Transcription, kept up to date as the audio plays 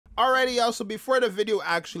Alrighty, y'all, so before the video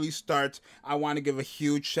actually starts, I want to give a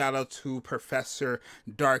huge shout out to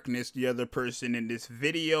Prof.Darkness, the other person in this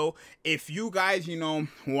video. If you guys,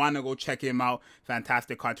 want to go check him out,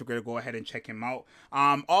 fantastic content creator, go ahead and check him out.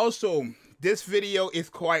 Also, this video is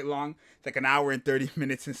quite long. It's like an hour and 30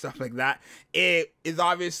 minutes and stuff like that. It is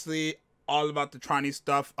obviously all about the TRONY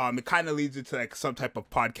stuff. It kind of leads into like some type of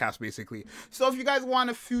podcast basically. So if you guys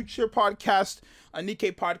want a future podcast, a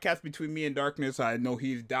Nikke podcast between me and Darkness, I know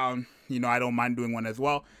he's down. I don't mind doing one as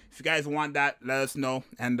well. If you guys want that, let us know.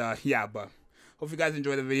 And yeah, but hope you guys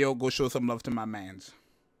enjoy the video. Go show some love to my mans.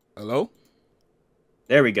 Hello?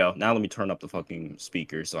 There we go. Now let me turn up the fucking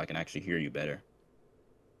speaker so I can actually hear you better.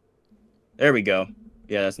 There we go.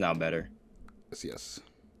 Yeah, that's now better. Yes.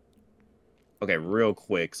 Okay, real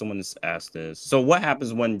quick, someone just asked this. So what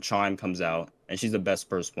happens when Chime comes out and she's the best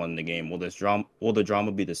first one in the game? Will the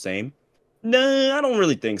drama be the same? Nah, I don't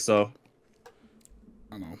really think so.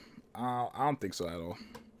 I don't know. I don't think so at all.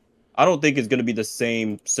 I don't think it's gonna be the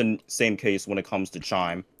same case when it comes to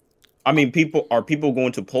Chime. I mean, are people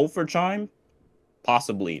going to pull for Chime?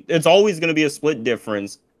 Possibly. It's always gonna be a split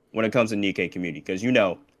difference when it comes to Nikke community, because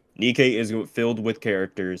Nikke is filled with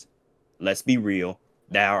characters, let's be real,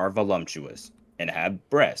 that are voluptuous and have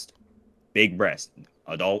big breast,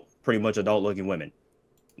 pretty much adult looking women.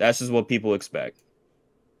 That's just what people expect.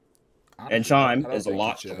 And Chime is a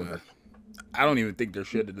lot shorter. I don't even think there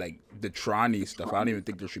should, like, the TRONY stuff, I don't even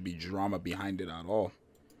think there should be drama behind it at all.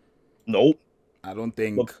 Nope. I don't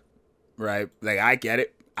think, right? Like, I get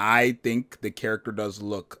it. I think the character does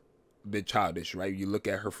look a bit childish, right? You look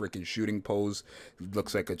at her freaking shooting pose, it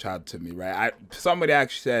looks like a child to me, right? Somebody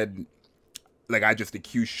actually said, like, I just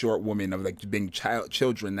accuse short women of like being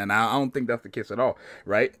children, and I don't think that's the case at all,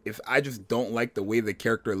 right? If I just don't like the way the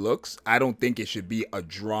character looks, I don't think it should be a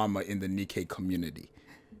drama in the Nikke community.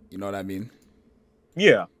 You know what I mean?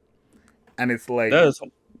 Yeah. And it's like,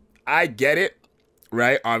 I get it,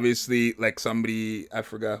 right? Obviously, like somebody, I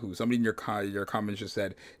forgot who, somebody in your comments just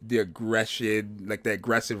said the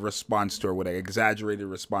aggressive response to it, with an exaggerated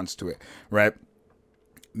response to it, right?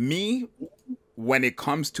 Me, when it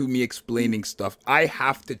comes to me explaining stuff, I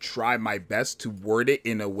have to try my best to word it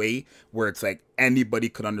in a way where it's like anybody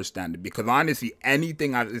could understand it. Because honestly,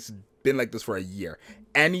 it's been like this for a year.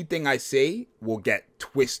 Anything I say will get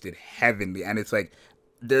twisted heavenly. And it's like,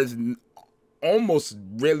 there's almost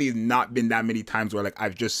really not been that many times where like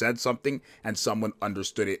I've just said something and someone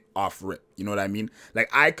understood it off rip. You know what I mean? Like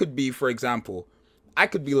I could be, for example,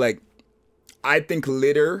 like, I think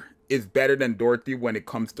Litter is better than Dorothy when it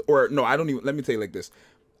comes to, or no, I don't even, let me tell you like this.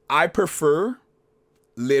 I prefer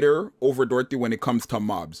Litter over Dorothy when it comes to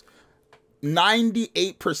mobs.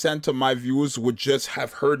 98% of my viewers would just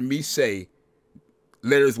have heard me say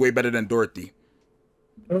Litter is way better than Dorothy.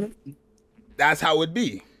 That's how it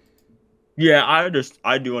be. Yeah,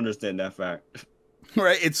 I do understand that fact.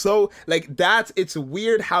 Right? It's so, like, it's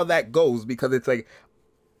weird how that goes, because it's like,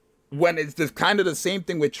 when it's just kind of the same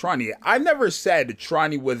thing with TRONY. I never said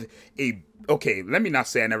TRONY was okay, let me not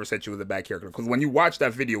say I never said she was a bad character, because when you watch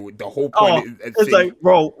that video, the whole point it's like,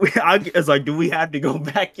 bro, it's like, do we have to go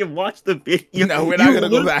back and watch the video? No, we're not gonna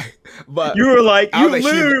go back. But you were like, you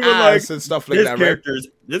literally were like, and stuff like that, right?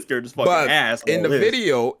 This character's fucking ass. In the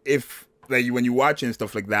video, if like when you watch it and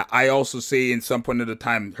stuff like that, I also say in some point of the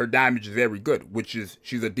time her damage is very good, which is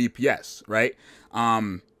she's a DPS, right?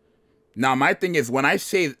 Now my thing is, when I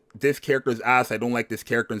say this character's ass, I don't like this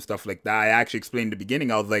character and stuff like that, I actually explained in the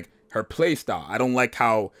beginning, I was like, her playstyle. I don't like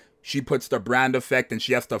how she puts the brand effect and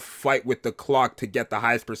she has to fight with the clock to get the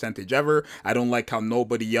highest percentage ever. I don't like how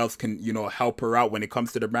nobody else can, help her out when it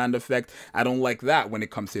comes to the brand effect. I don't like that when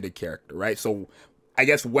it comes to the character, right? So I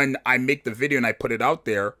guess when I make the video and I put it out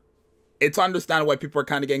there, it's understandable why people are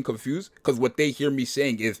kind of getting confused, because what they hear me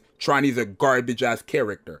saying is TRONY's a garbage ass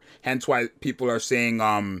character. Hence why people are saying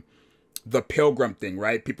the Pilgrim thing,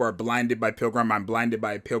 right? People are blinded by Pilgrim. I'm blinded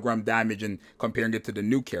by Pilgrim damage and comparing it to the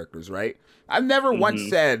new characters, right? I've never once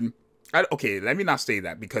said, okay, let me not say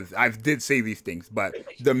that, because I did say these things, but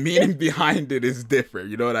the meaning behind it is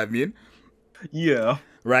different. You know what I mean? Yeah.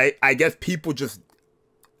 Right? I guess people just,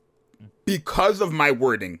 because of my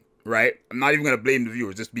wording, right? I'm not even going to blame the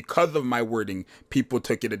viewers. Just because of my wording, people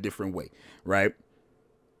took it a different way, right?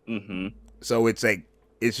 So it's like,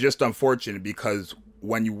 it's just unfortunate, because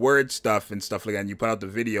when you word stuff and stuff like that and you put out the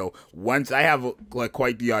video, once I have like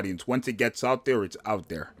quite the audience, once it gets out there, it's out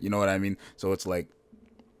there. You know what I mean? So it's like,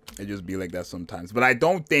 it just be like that sometimes. But I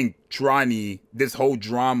don't think TRONY, this whole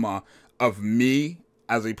drama of me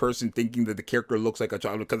as a person thinking that the character looks like a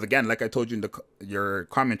child, because again, like I told you in your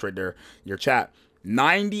comment right there, your chat,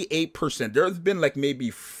 98%. There's been like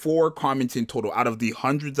maybe 4 comments in total out of the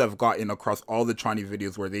hundreds I've gotten across all the TRONY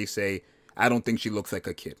videos where they say, I don't think she looks like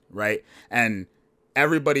a kid, right? And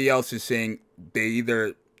everybody else is saying they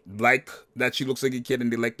either like that she looks like a kid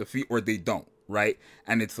and they like the feet, or they don't, right?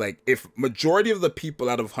 And it's like, if majority of the people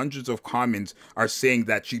out of hundreds of comments are saying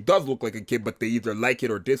that she does look like a kid, but they either like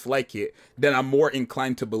it or dislike it, then I'm more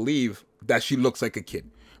inclined to believe that she looks like a kid.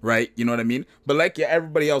 Right, you know what I mean? But like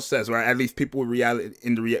everybody else says, or at least people in reality,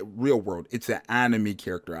 in the real world, it's an anime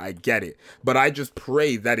character. I get it, but I just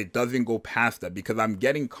pray that it doesn't go past that, because I'm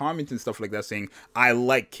getting comments and stuff like that saying, I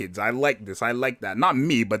like kids, I like this, I like that. Not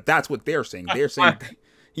me, but that's what they're saying. They're saying,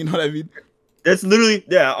 you know what I mean? That's literally,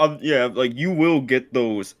 yeah, like you will get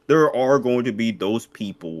those. There are going to be those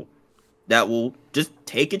people that will just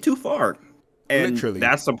take it too far, and Literally.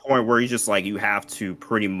 That's the point where you just like, you have to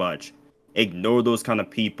pretty much ignore those kind of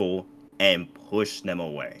people and push them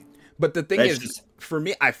away. But the thing is, for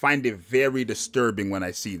me, I find it very disturbing when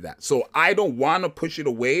I see that. So I don't want to push it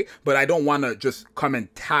away, but I don't want to just come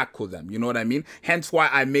and tackle them. You know what I mean? Hence why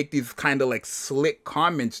I make these kind of like slick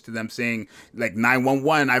comments to them saying like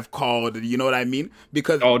 911, I've called, you know what I mean?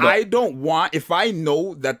 Because I don't want, if I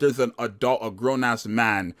know that there's an adult, a grown-ass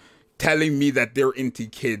man telling me that they're into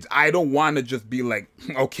kids, I don't want to just be like,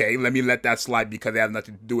 okay, let me let that slide because they have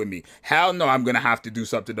nothing to do with me. Hell no, I'm going to have to do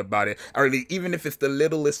something about it. Or even if it's the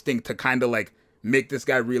littlest thing to kind of like make this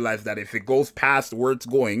guy realize that if it goes past where it's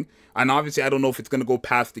going, and obviously I don't know if it's going to go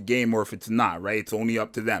past the game or if it's not, right? It's only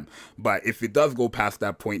up to them. But if it does go past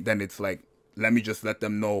that point, then it's like, let me just let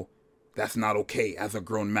them know that's not okay as a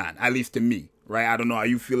grown man, at least to me. Right? I don't know how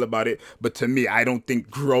you feel about it, but to me, I don't think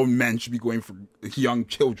grown men should be going for young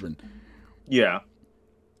children. Yeah.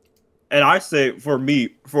 And I say, for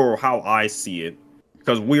me, for how I see it,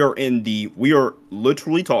 because we are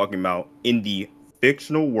literally talking about in the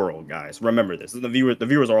fictional world, guys. Remember this. The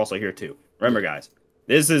viewers are also here too. Remember, guys,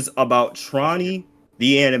 this is about TRONY,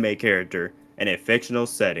 the anime character, in a fictional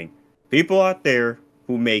setting. People out there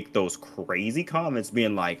who make those crazy comments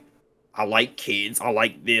being like, I like kids, I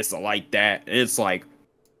like this, I like that. And it's like,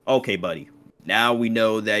 okay, buddy, now we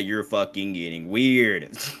know that you're fucking getting weird.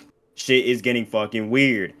 Shit is getting fucking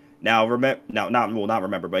weird. Now not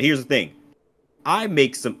remember, but here's the thing. I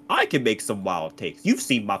can make some wild takes. You've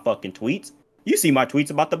seen my fucking tweets. You see my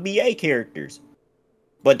tweets about the BA characters.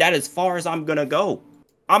 But that is as far as I'm gonna go.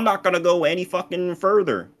 I'm not gonna go any fucking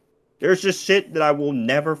further. There's just shit that I will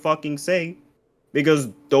never fucking say. Because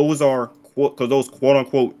those quote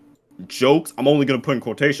unquote jokes, I'm only gonna put in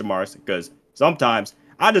quotation marks, because sometimes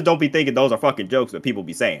I just don't be thinking those are fucking jokes that people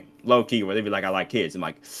be saying low key, where they be like, I like kids. I'm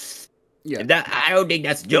like, yeah, I don't think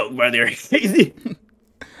that's a joke, brother.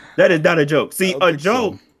 That is not a joke. See, a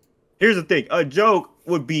joke. So. Here's the thing: a joke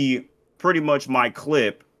would be pretty much my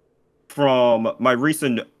clip from my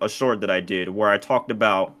recent short that I did, where I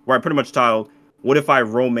pretty much titled, "What if I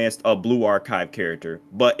romanced a Blue Archive character?"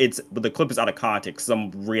 But the clip is out of context. So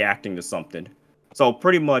I'm reacting to something. So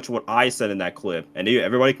pretty much what I said in that clip, and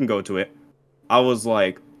everybody can go to it, I was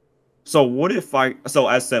like, so what if we're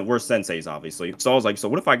senseis, obviously. So I was like, so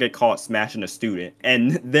what if I get caught smashing a student?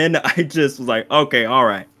 And then I just was like, okay, all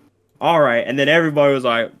right. And then everybody was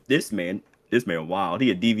like, this man wild.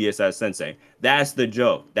 He a devious ass sensei. That's the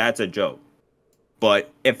joke. That's a joke.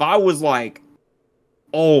 But if I was like,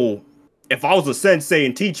 if I was a sensei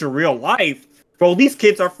and teacher in real life, bro, these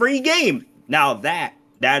kids are free game. Now that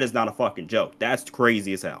is not a fucking joke. That's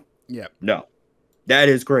crazy as hell. Yeah. No. That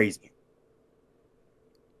is crazy.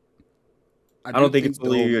 I don't think it's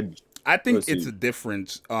really good. I think it's a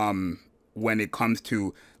difference when it comes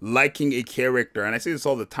to liking a character, and I say this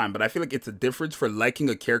all the time, but I feel like it's a difference for liking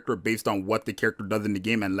a character based on what the character does in the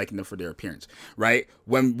game and liking them for their appearance, right?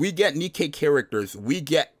 When we get Nikke characters, we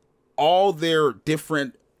get all their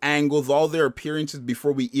different angles, all their appearances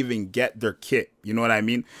before we even get their kit. You know what I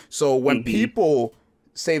mean? So when people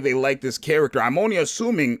say they like this character, I'm only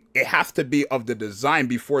assuming it has to be of the design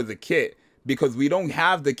before the kit, because we don't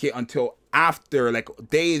have the kit until after, like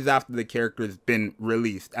days after the character has been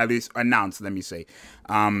released, at least announced, let me say.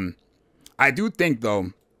 I do think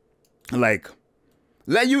though, like,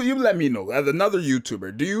 you let me know as another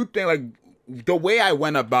YouTuber, do you think like the way I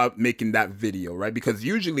went about making that video, right? Because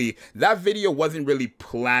usually that video wasn't really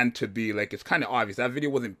planned to be like, it's kind of obvious that video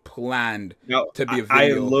wasn't planned to be a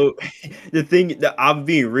video. The thing that I'm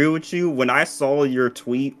being real with you, when I saw your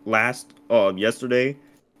tweet yesterday,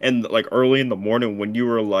 and like early in the morning when you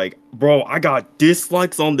were like, bro, I got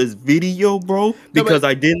dislikes on this video, bro, because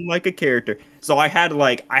I didn't like a character. So I had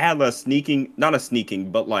a sneaking, not a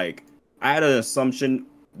sneaking, but like I had an assumption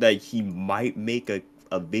that he might make a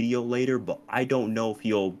video later, but I don't know if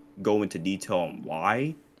he'll go into detail on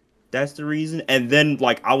why that's the reason. And then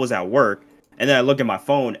like I was at work and then I look at my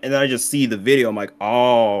phone and then I just see the video. I'm like,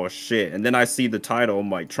 oh shit. And then I see the title. I'm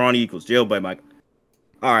like, TRONY equals jailbait. I'm like,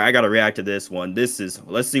 all right, I gotta react to this one.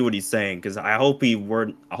 Let's see what he's saying, because I hope he's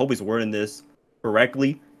wording this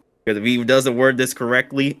correctly. Because if he doesn't word this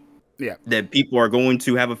correctly, yeah, then people are going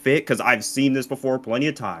to have a fit. Because I've seen this before plenty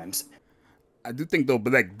of times. I do think though,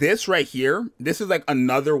 but like this right here, this is like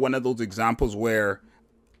another one of those examples where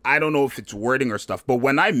I don't know if it's wording or stuff, but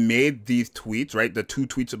when I made these tweets, right, the 2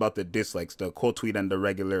 tweets about the dislikes, the quote tweet and the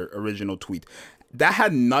regular original tweet, that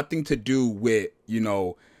had nothing to do with, you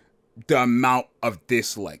know, the amount of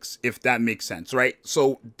dislikes, if that makes sense, right?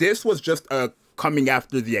 So this was just a coming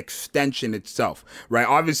after the extension itself, right?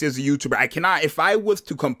 Obviously, as a YouTuber, I cannot, if I was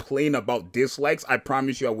to complain about dislikes, I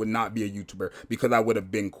promise you I would not be a YouTuber, because I would have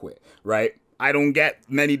been quit, right? I don't get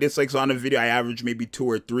many dislikes on a video. I average maybe 2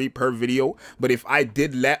 or 3 per video. But if I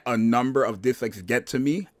did let a number of dislikes get to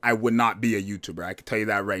me, I would not be a YouTuber. I can tell you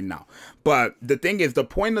that right now. But the thing is, the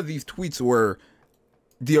point of these tweets were,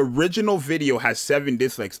 the original video has 7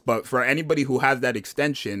 dislikes. But for anybody who has that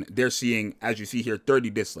extension, they're seeing, as you see here,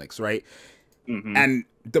 30 dislikes, right? Mm-hmm. And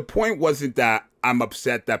the point wasn't that I'm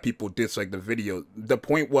upset that people dislike the video. The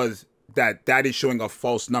point was that is showing a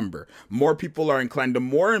false number. More people are inclined, the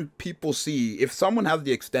more people see, if someone has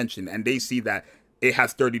the extension and they see that it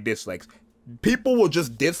has 30 dislikes, people will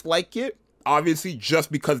just dislike it, obviously,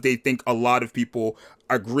 just because they think a lot of people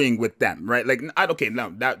agreeing with them, right? Like, okay,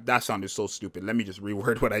 no, that sounded so stupid. Let me just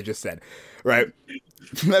reword what I just said, right?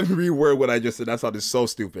 Let me reword what I just said. That sounded so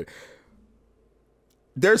stupid.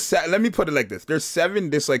 Let me put it like this. There's 7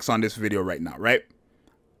 dislikes on this video right now, right?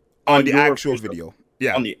 On the actual video.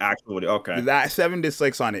 Yeah. On the actual video, okay. That 7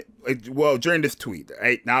 dislikes on it. Well, during this tweet,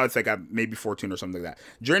 right? Now it's like maybe 14 or something like that.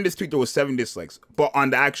 During this tweet, there was 7 dislikes. But on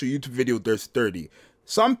the actual YouTube video, there's 30.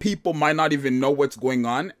 Some people might not even know what's going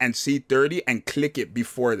on and see 30 and click it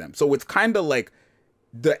before them. So it's kind of like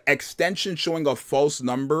the extension showing a false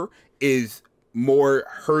number is more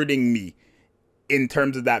hurting me in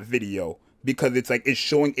terms of that video, because it's like it's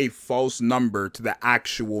showing a false number to the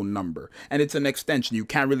actual number, and it's an extension. You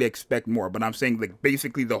can't really expect more, but I'm saying, like,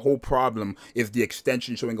 basically the whole problem is the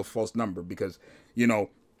extension showing a false number, because, you know,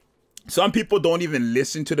 some people don't even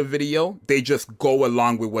listen to the video. They just go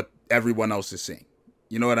along with what everyone else is saying.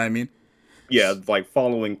 You know what I mean? Yeah, like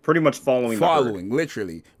pretty much following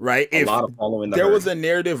literally, right? A lot of following the herd. There was a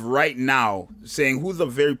narrative right now saying, who's a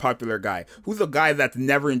very popular guy, who's a guy that's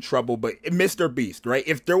never in trouble, but Mr. Beast, right?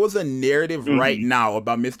 If there was a narrative right now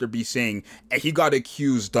about Mr. Beast saying he got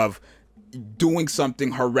accused of doing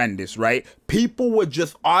something horrendous, right? People would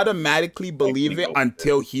just automatically believe it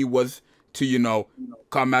until he was to, you know,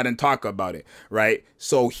 come out and talk about it, right?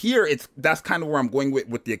 So here that's kind of where I'm going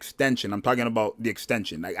with the extension. I'm talking about the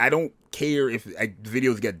extension. Like, I don't care if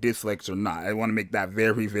videos get dislikes or not. I want to make that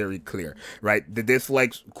very, very clear, right? The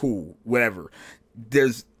dislikes, cool, whatever.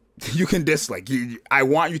 You can dislike. I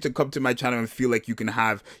want you to come to my channel and feel like you can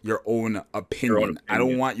have your own opinion. I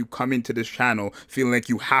don't want you coming to this channel feeling like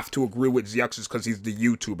you have to agree with Zxous because he's the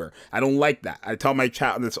YouTuber. I don't like that. I tell my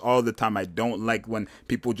chat this all the time. I don't like when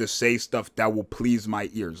people just say stuff that will please my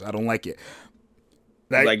ears. I don't like it.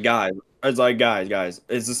 Guys,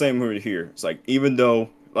 it's the same word here. It's like, even though,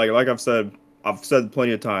 like I've said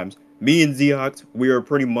plenty of times, me and Zxous, we are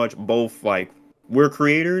pretty much both, like, we're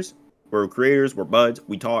creators, we're buds,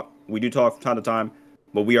 we do talk from time to time,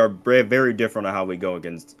 but we are very, very different on how we go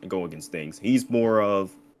against things. He's more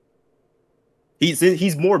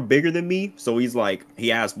bigger than me, so he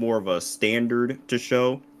has more of a standard to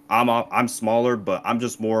show. I'm smaller, but I'm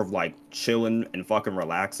just more of like chilling and fucking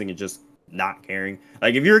relaxing and just not caring.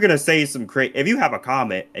 Like, if you're gonna say if you have a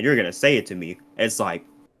comment and you're gonna say it to me, it's like,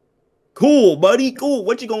 cool, buddy, cool.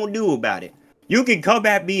 What you gonna do about it? You can come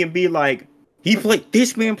at me and be like,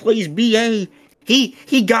 this man plays BA.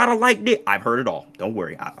 He gotta like this. I've heard it all. Don't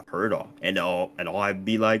worry, I've heard it all. And all I'd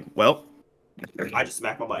be like, well, I just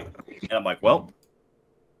smack my mic, and I'm like, well,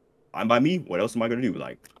 I'm by me. What else am I gonna do?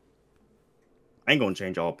 Like, I ain't gonna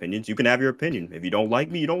change all opinions. You can have your opinion. If you don't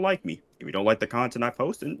like me, you don't like me. If you don't like the content I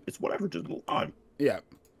post, then it's whatever. Just move on. Yeah.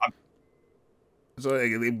 So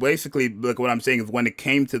basically, like, what I'm saying is, when it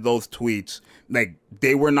came to those tweets, like,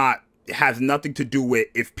 they were not. It has nothing to do with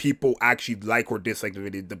if people actually like or dislike the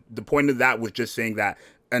video. The point of that was just saying that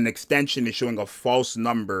an extension is showing a false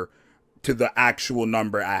number to the actual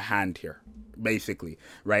number at hand here, basically,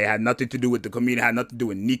 right? It had nothing to do with the community. It had nothing to do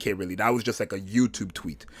with Nikke, really. That was just like a YouTube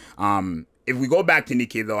tweet. if we go back to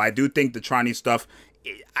Nikke though, I do think the TRONY stuff,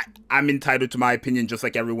 I'm entitled to my opinion just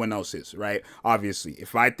like everyone else is, right? Obviously,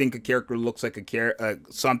 if I think a character looks like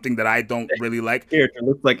something that I don't really like, character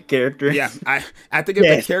looks like a character. Yeah, I think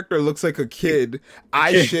if the character looks like a kid,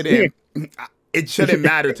 I shouldn't. It shouldn't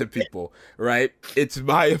matter to people, right? It's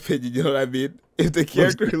my opinion. You know what I mean? If the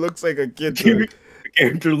character looks like a kid, the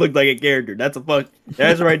character looked like a character. That's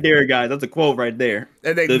right there, guys. That's a quote right there.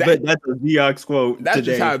 And that's a Zxous quote. That's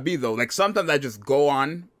just how it be though. Like sometimes I just go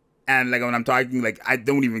on. And like when I'm talking, like I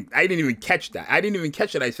didn't even catch that. I didn't even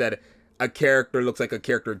catch it. I said a character looks like a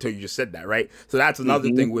character until you just said that, right? So that's another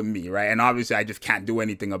thing with me, right? And obviously I just can't do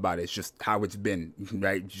anything about it. It's just how it's been,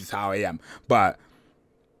 right? It's just how I am. But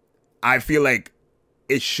I feel like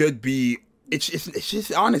it should be. It's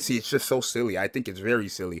just honestly, it's just so silly. I think it's very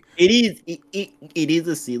silly. It is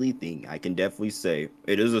a silly thing. I can definitely say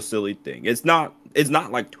it is a silly thing. It's not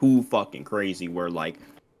like too fucking crazy where like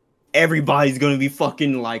everybody's gonna be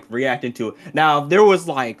fucking like reacting to it. Now, if there was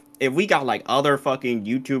like, if we got like other fucking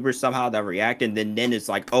YouTubers somehow that reacted, then it's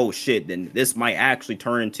like, oh shit, then this might actually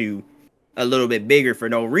turn into a little bit bigger for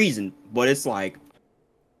no reason. But it's like,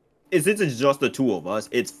 since it's just the two of us,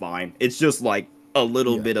 it's fine. It's just like a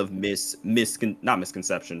little bit of not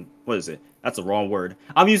misconception. What is it? That's the wrong word.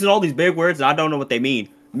 I'm using all these big words and I don't know what they mean.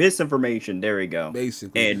 Misinformation. There we go.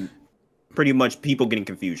 Basically. And pretty much people getting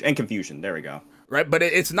confused and confusion. There we go. Right, but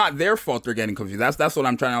it's not their fault they're getting confused. That's what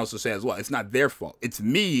I'm trying to also say as well. It's not their fault. It's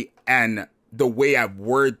me and the way I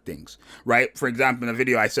word things. Right. For example, in the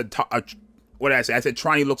video, I said, what did I say? I said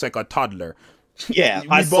TRONY looks like a toddler. Yeah,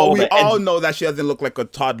 we all know that she doesn't look like a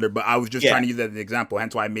toddler, but I was just trying to use that as an example.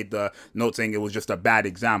 Hence why I made the note saying it was just a bad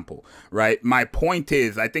example, right? My point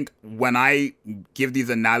is, I think when I give these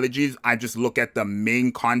analogies, I just look at the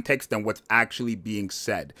main context and what's actually being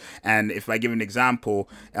said. And if I give an example,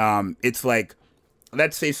 it's like,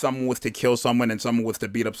 let's say someone was to kill someone and someone was to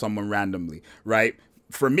beat up someone randomly, right?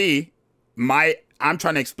 For me, I'm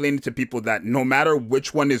trying to explain it to people that no matter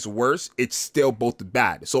which one is worse, it's still both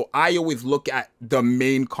bad. So I always look at the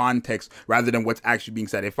main context rather than what's actually being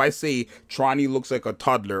said. If I say TRONY looks like a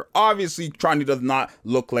toddler, obviously TRONY does not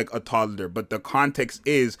look like a toddler, but the context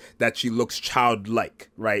is that she looks childlike,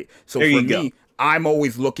 right? So for me, I'm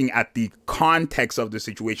always looking at the context of the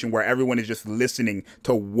situation where everyone is just listening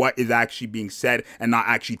to what is actually being said and not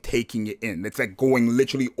actually taking it in. It's like going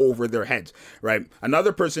literally over their heads, right?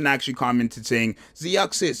 Another person actually commented saying,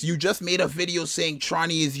 Zxous, you just made a video saying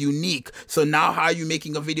TRONY is unique. So now how are you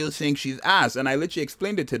making a video saying she's ass? And I literally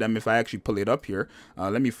explained it to them. If I actually pull it up here,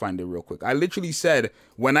 let me find it real quick. I literally said,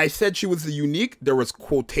 when I said she was unique, there was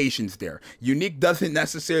quotations there. Unique doesn't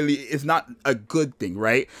necessarily, is not a good thing,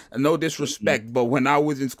 right? No disrespect. But when I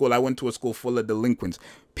was in school, I went to a school full of delinquents.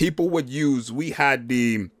 People would use, we had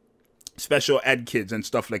the special ed kids and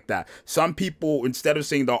stuff like that. Some people, instead of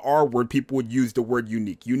saying the R word, people would use the word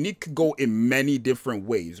unique. Unique could go in many different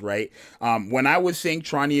ways, right? When I was saying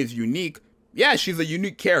TRONY is unique, yeah, she's a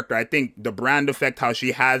unique character. I think the brand effect, how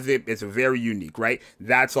she has it, is very unique, right?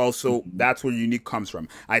 That's also, that's where unique comes from.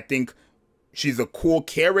 I think she's a cool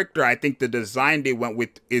character. I think the design they went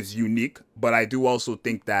with is unique, but I do also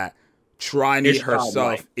think that TRONY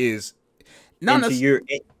herself is not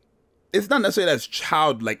it's not necessarily as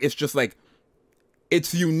childlike. It's just like,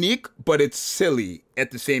 it's unique, but it's silly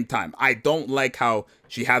at the same time. I don't like how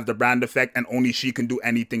she has the brand effect and only she can do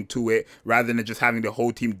anything to it rather than just having the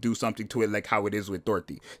whole team do something to it like how it is with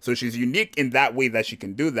Dorothy. So she's unique in that way that she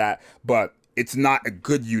can do that, but it's not a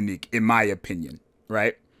good unique in my opinion,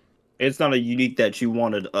 right? It's not a unique that she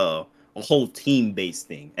wanted a whole team-based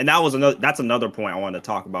thing. And that's another point I want to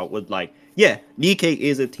talk about with like, yeah, Nikke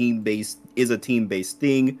is a team-based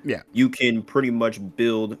thing. Yeah. You can pretty much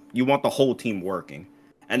build, you want the whole team working.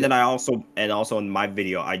 And then also in my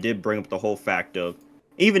video, I did bring up the whole fact of,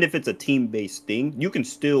 even if it's a team-based thing, you can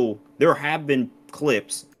still, there have been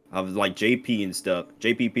clips of like JP and stuff,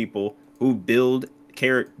 JP people who build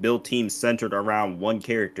teams centered around one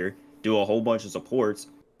character, do a whole bunch of supports,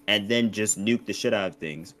 and then just nuke the shit out of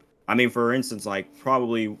things. I mean, for instance, like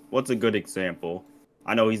probably what's a good example?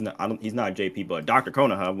 I know he's not JP, but Dr.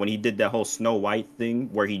 Konoha, when he did that whole Snow White thing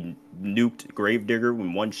where he nuked Gravedigger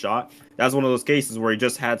in one shot, that's one of those cases where he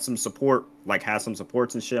just had some support, like had some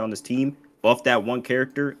supports and shit on his team, buffed that one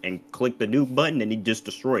character and clicked the nuke button and he just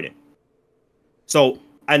destroyed it. So,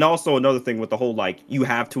 and also another thing with the whole, like, you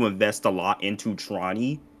have to invest a lot into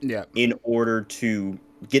TRONY in order to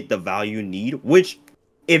get the value you need, which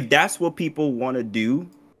if that's what people want to do,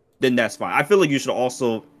 then that's fine. I feel like you should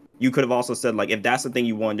also, You could have also said, like, if that's the thing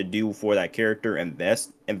you wanted to do for that character,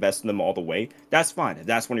 invest in them all the way. That's fine. If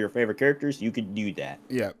that's one of your favorite characters, you could do that.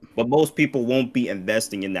 Yeah. But most people won't be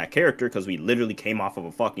investing in that character because we literally came off of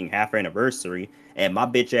a fucking half anniversary and my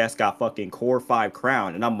bitch ass got fucking core 5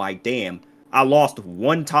 crown. And I'm like, damn, I lost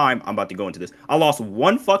one time. I'm about to go into this. I lost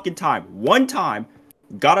one fucking time. One time.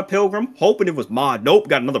 Got a pilgrim, hoping it was mod. Nope,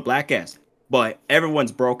 got another black ass. But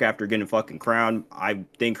everyone's broke after getting fucking crown. I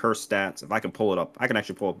think her stats, if I can pull it up, I can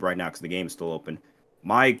actually pull it up right now because the game is still open.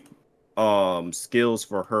 My skills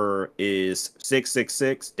for her is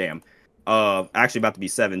 666. Damn. Actually about to be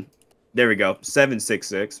 7. There we go.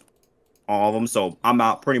 766. All of them. So I'm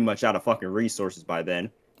out pretty much out of fucking resources by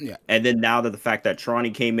then. Yeah. And then now that the fact that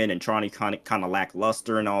TRONY came in and TRONY kind of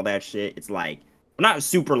lackluster and all that shit, it's like, not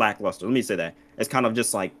super lackluster. Let me say that. It's kind of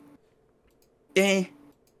just like,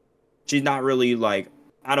 she's not really like,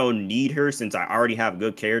 I don't need her since I already have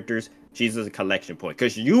good characters. She's just a collection point.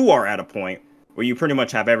 Because you are at a point where you pretty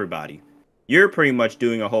much have everybody. You're pretty much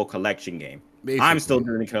doing a whole collection game. Basically. I'm still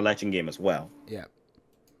doing a collection game as well. Yeah.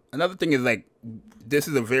 Another thing is, like, this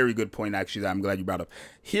is a very good point, actually, that I'm glad you brought up.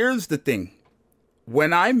 Here's the thing.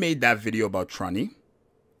 When I made that video about TRONY,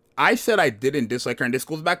 I said I didn't dislike her, and this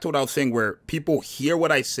goes back to what I was saying, where people hear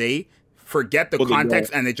what I say, forget the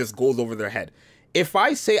context, and it just goes over their head. If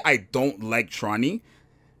I say I don't like TRONY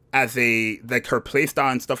as like her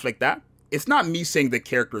playstyle and stuff like that, it's not me saying the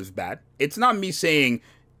character is bad. It's not me saying,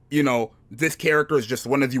 you know, this character is just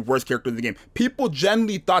one of the worst characters in the game. People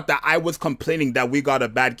generally thought that I was complaining that we got a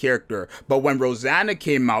bad character. But when Rosanna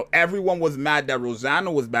came out, everyone was mad that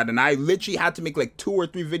Rosanna was bad. And I literally had to make like 2 or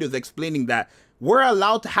 3 videos explaining that we're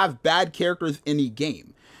allowed to have bad characters in a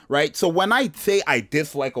game, right? So when I say I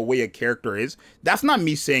dislike a way a character is, that's not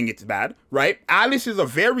me saying it's bad, right? Alice is a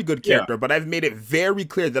very good character, but I've made it very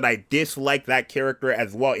clear that I dislike that character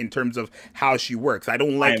as well in terms of how she works. I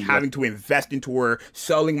don't like having to invest into her,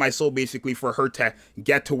 selling my soul basically for her to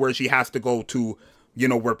get to where she has to go to, you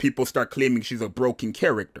know, where people start claiming she's a broken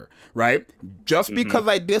character, right? Just because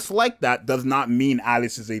I dislike that does not mean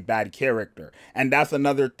Alice is a bad character. And that's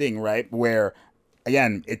another thing, right? Where,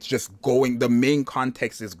 again, it's just going, the main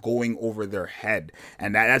context is going over their head.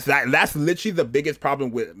 And that's literally the biggest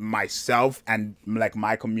problem with myself and like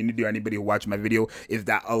my community or anybody who watched my video, is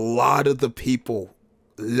that a lot of the people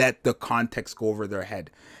let the context go over their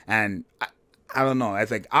head. And I don't know.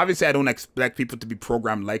 It's like, obviously I don't expect people to be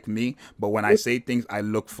programmed like me, but when I say things, I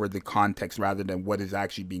look for the context rather than what is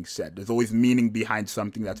actually being said. There's always meaning behind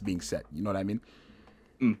something that's being said. You know what I mean?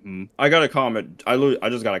 I got a comment. I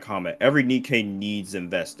just got a comment. Every Nikke needs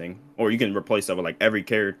investing, or you can replace that with like every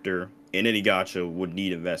character in any gacha would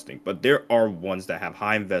need investing. But there are ones that have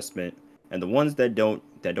high investment, and the ones that don't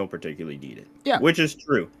particularly need it. Yeah, which is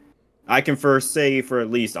true. I can first say, for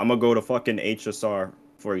at least, I'm gonna go to fucking HSR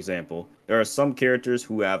for example. There are some characters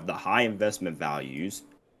who have the high investment values,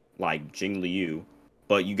 like Jing Liu,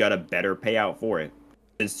 but you got a better payout for it.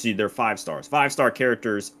 And see, they're 5 stars. 5-star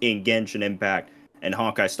characters in Genshin Impact and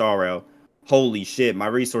Honkai Star Rail. Holy shit, my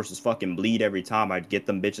resources fucking bleed every time I get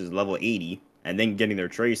them bitches level 80, and then getting their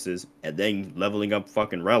traces, and then leveling up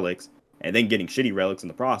fucking relics, and then getting shitty relics in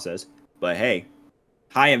the process. But hey,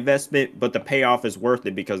 high investment, but the payoff is worth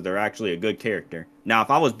it because they're actually a good character. Now,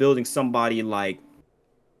 if I was building somebody like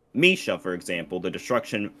Misha, for example, the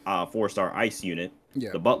Destruction 4-star ice unit,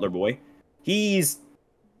 the butler boy, he's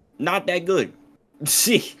not that good.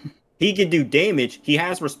 See, he can do damage. He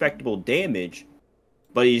has respectable damage,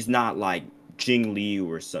 but he's not like Jing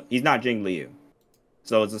Liu or so. He's not Jing Liu.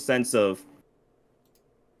 So it's a sense of,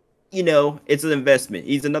 you know, it's an investment.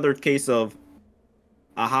 He's another case of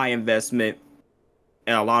a high investment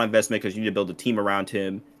and a lot of investment because you need to build a team around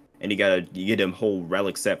him, and you get him whole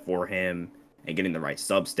relic set for him and getting the right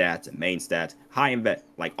sub stats and main stats. High invest,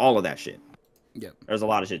 like all of that shit. Yeah, there's a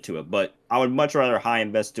lot of shit to it, but I would much rather high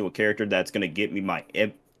invest to a character that's gonna get me my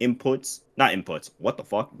inputs, not inputs. What the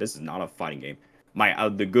fuck? This is not a fighting game.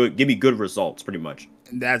 Give me good results, pretty much.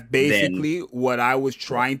 That's basically what I was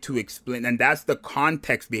trying to explain, and that's the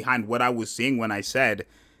context behind what I was saying when I said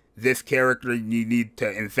this character you need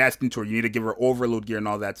to invest into, or you need to give her overload gear and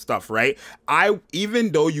all that stuff, right?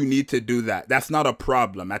 Even though you need to do that, that's not a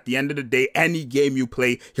problem. At the end of the day, any game you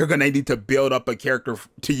play, you're gonna need to build up a character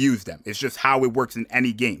to use them. It's just how it works in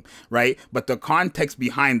any game, right? But the context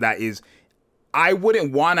behind that is, I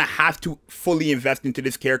wouldn't want to have to fully invest into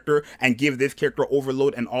this character and give this character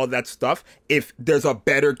overload and all that stuff if there's a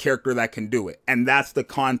better character that can do it. And that's the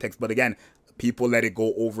context. But again, people let it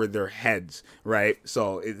go over their heads, right?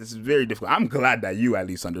 So it's very difficult. I'm glad that you at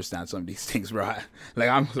least understand some of these things, bro. Like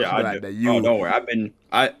I'm so glad that you. Oh, don't worry.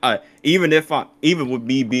 Even with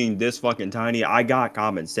me being this fucking tiny, I got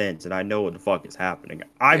common sense and I know what the fuck is happening.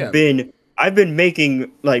 I've been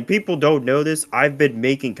making, like, people don't know this. I've been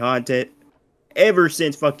making content ever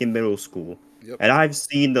since fucking middle school. Yep. And I've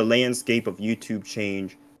seen the landscape of YouTube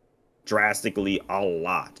change drastically a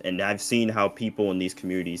lot. And I've seen how people in these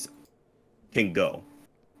communities can go.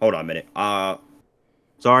 Hold on a minute.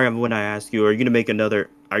 Sorry, when I ask you, are you gonna make another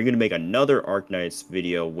Arknights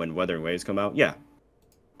video when Wuthering Waves come out? Yeah.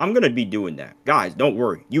 I'm gonna be doing that. Guys, don't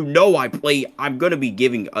worry. You know I'm gonna be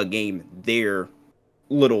giving a game their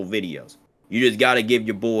little videos. You just gotta give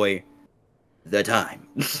your boy the time.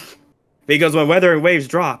 Because when Wuthering Waves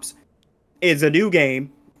drops, it's a new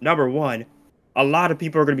game, number one. A lot of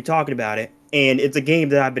people are gonna be talking about it, and it's a game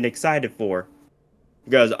that I've been excited for.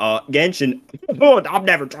 Because Genshin, I've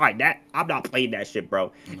never tried that. I'm not playing that shit,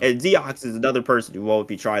 bro. And Zxous is another person who won't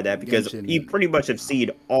be trying that because he pretty much have seen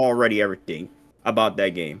already everything about that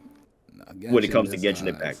game when it comes to Genshin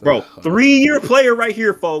Impact. Bro, 3-year player right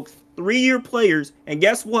here, folks. 3-year players. And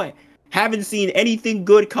guess what? Haven't seen anything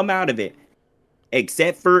good come out of it.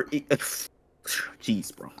 Except for...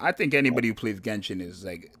 Jeez, bro. I think anybody who plays Genshin is,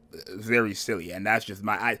 like, very silly. And that's just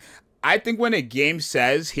my... I think when a game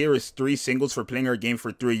says, here is 3 singles for playing our game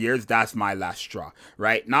for 3 years, that's my last straw,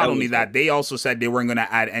 right? Not only that, they also said they weren't going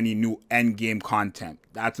to add any new end game content.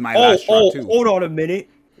 That's my last straw, too. Hold on a minute.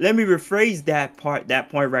 Let me rephrase that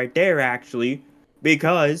point right there, actually,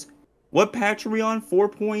 because what patch are we on?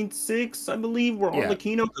 4.6, I believe. We're on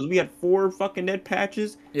Lakino because we had 4 fucking net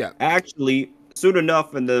patches. Yeah. Actually, soon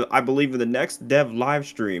enough, I believe in the next dev live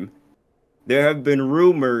stream, there have been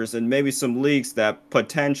rumors and maybe some leaks that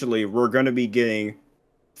potentially we're going to be getting,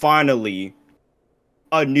 finally,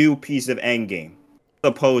 a new piece of endgame.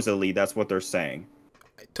 Supposedly, that's what they're saying.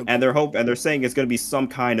 And they're saying it's going to be some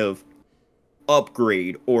kind of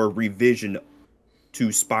upgrade or revision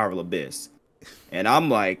to Spiral Abyss. And I'm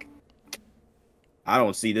like, I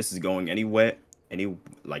don't see this is going any way,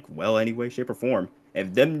 shape, or form.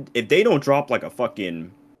 If they don't drop like a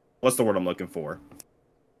fucking, what's the word I'm looking for?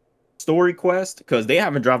 Story quest, because they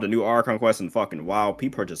haven't dropped a new Archon quest in fucking while.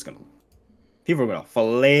 People are gonna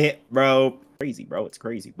flip, bro. Crazy, bro. It's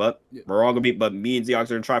crazy. But we're all gonna be. But me and Zxous are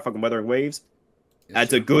gonna try fucking Wuthering Waves.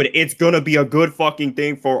 It's gonna be a good fucking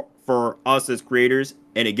thing for us as creators,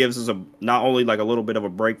 and it gives us not only like a little bit of a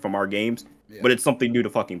break from our games, but it's something new to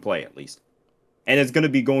fucking play at least. And it's gonna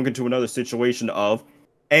be going into another situation of,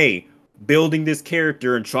 building this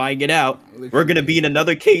character and trying it out. We're gonna be in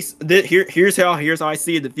another case. Here's how I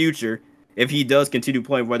see it in the future. If he does continue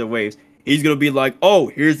playing Wuthering Waves, he's gonna be like, oh,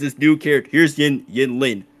 here's this new character. Here's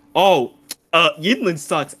Yinlin. Oh, Yinlin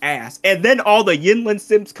sucks ass. And then all the Yinlin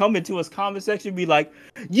simps come into his comment section and be like,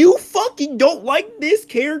 you fucking don't like this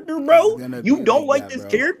character, bro? You don't like this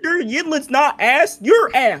character? Yinlin's not ass.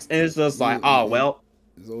 You're ass. And it's just like, oh, well.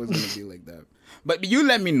 It's always gonna be like that. But you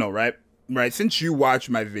let me know, right? Right, since you watched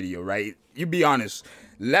my video, right, you be honest,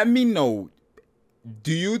 let me know,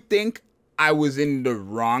 do you think I was in the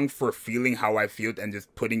wrong for feeling how I feel and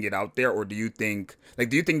just putting it out there, or do you think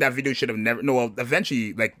that video should have never, no, well,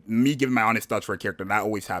 eventually, like, me giving my honest thoughts for a character, that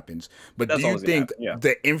always happens, but do you think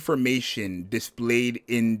the information displayed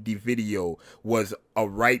in the video was a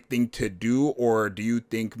right thing to do, or do you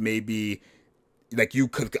think maybe... like,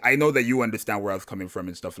 I know that you understand where I was coming from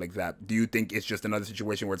and stuff like that. Do you think it's just another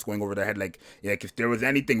situation where it's going over their head? Like if there was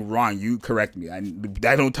anything wrong, you correct me. I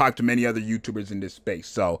don't talk to many other YouTubers in this space,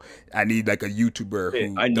 so I need like a YouTuber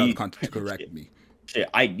who does content to correct me. Shit,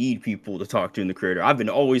 I need people to talk to in the creator. I've been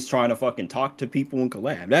always trying to fucking talk to people and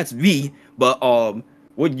collab. That's me. But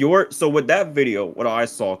with that video, what I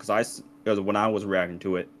saw, because when I was reacting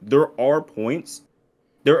to it, there are points.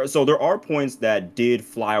 There are points that did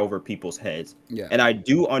fly over people's heads. Yeah. And I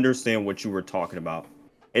do understand what you were talking about.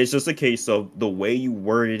 It's just a case of the way you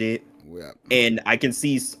worded it. Yeah. And I can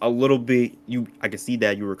see a little bit, I can see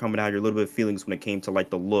that you were coming out of your little bit of feelings when it came to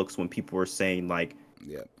like the looks, when people were saying like,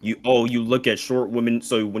 you look at short women.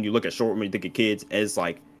 So when you look at short women, you think of kids. And it's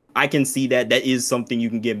like, I can see that is something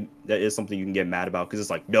you can get mad about. Cause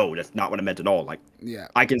it's like, no, that's not what I meant at all. Like,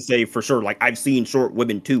 I can say for sure, like I've seen short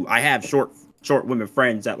women too. I have short women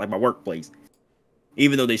friends at like my workplace.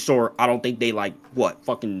 Even though they short, I don't think they like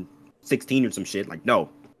fucking 16 or some shit. Like, no.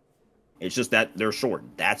 It's just that they're short.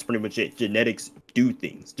 That's pretty much it. Genetics do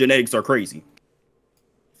things. Genetics are crazy.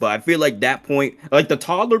 But I feel like that point, like the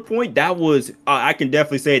toddler point, that was I can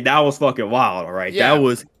definitely say that was fucking wild, all right? Yeah.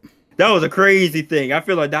 That was a crazy thing. I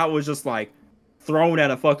feel like that was just like, thrown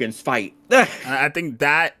at a fucking fight. I think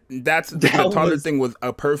that's the toddler thing was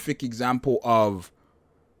a perfect example of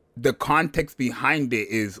the context behind it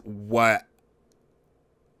is what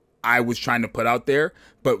I was trying to put out there,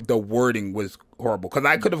 but the wording was horrible. Because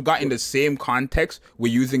I could have gotten the same context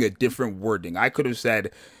with using a different wording. I could have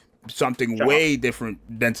said something way different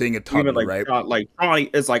than saying a toddler, like, right? Like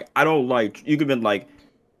TRONY, it's like I don't like. You could have been like,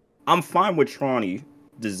 I'm fine with TRONY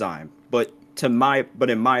design, but in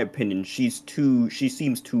my opinion, she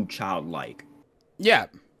seems too childlike. Yeah,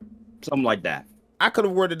 something like that. I could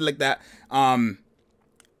have worded it like that.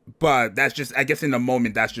 But that's just, I guess, in the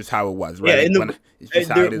moment, that's just how it was, right? Yeah, like it's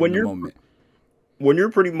just how it is in the moment. When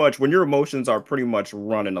your emotions are pretty much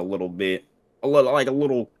running a little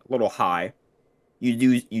high,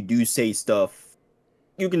 you do say stuff.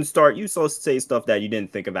 You say stuff that you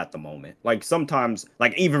didn't think of at the moment. Like sometimes,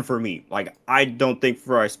 like even for me, like I don't think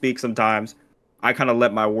before I speak. Sometimes I kind of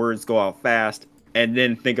let my words go out fast and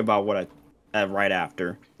then think about what I right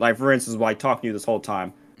after. Like for instance, while I talk to you this whole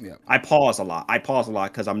time. Yeah. I pause a lot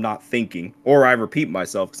because I'm not thinking, or I repeat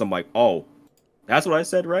myself because I'm like, oh, that's what I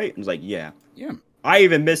said, right? And it's like, yeah. I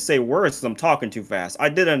even say words because I'm talking too fast. I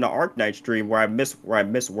did it in the Arknight stream where I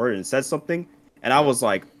misworded and said something, and I was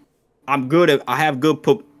like, I have good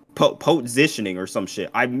positioning or some shit.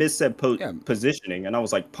 I missaid positioning, and I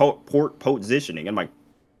was like, positioning. I'm like,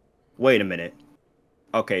 wait a minute.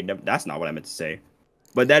 Okay, that's not what I meant to say.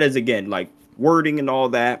 But that is, again, like, wording and all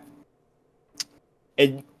that.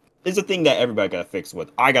 It's a thing that everybody gotta fix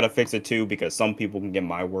with. I gotta fix it too because some people can get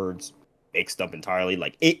my words mixed up entirely.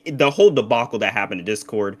 Like the whole debacle that happened in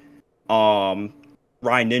Discord. Ryan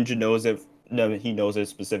Ninja knows it. No, he knows it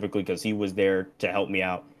specifically because he was there to help me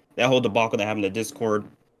out. That whole debacle that happened in Discord,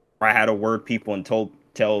 where I had to word people and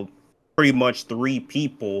tell pretty much three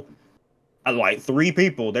people.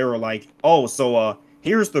 They were like, oh, so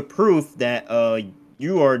here's the proof that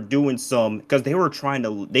you are doing some, because they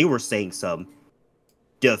were saying some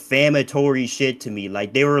defamatory shit to me.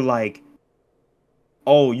 Like they were like,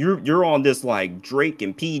 oh, you're on this like Drake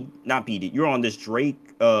and you're on this Drake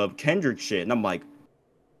Kendrick shit. And I'm like,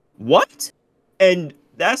 what? And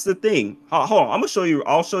that's the thing. Hold on,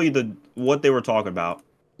 I'll show you what they were talking about.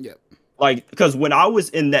 Yeah. Like, because when I was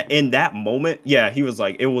in that moment, yeah, he was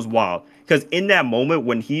like, it was wild. Because in that moment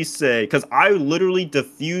when he said, because I literally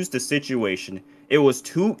diffused the situation. It was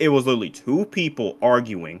literally two people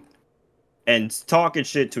arguing and talking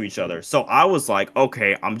shit to each other. So I was like,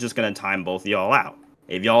 okay, I'm just gonna time both of y'all out.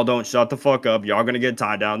 If y'all don't shut the fuck up, y'all gonna get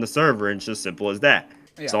timed down the server, and it's just simple as that.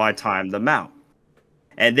 Yeah. So I timed them out.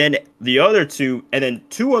 And then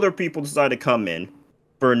two other people decided to come in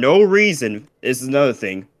for no reason. This is another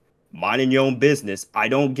thing. Minding your own business. I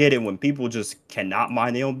don't get it when people just cannot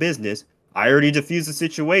mind their own business. I already diffused the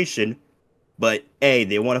situation, but hey,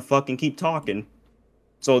 they want to fucking keep talking.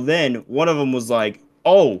 So then one of them was like,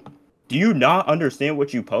 oh, do you not understand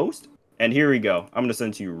what you post? And here we go. I'm going to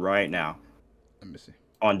send it to you right now. Let me see.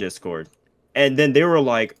 On Discord. And then they were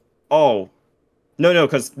like, oh, no,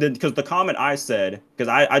 because the comment I said, because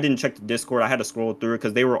I didn't check the Discord. I had to scroll through it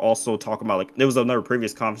because they were also talking about, like, there was another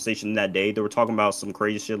previous conversation that day. They were talking about some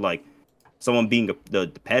crazy shit, like someone being the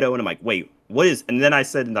pedo. And I'm like, wait, what is, and then I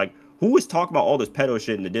said, like, who is talking about all this pedo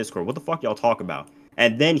shit in the Discord? What the fuck y'all talk about?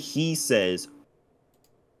 And then he says,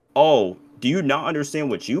 oh, do you not understand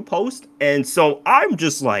what you post? And so I'm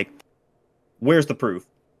just like, where's the proof?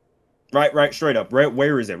 Right, straight up. Right,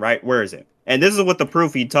 where is it? Right, where is it? And this is what the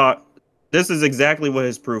proof he taught. This is exactly what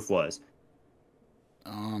his proof was.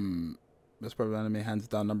 Best part of anime, hands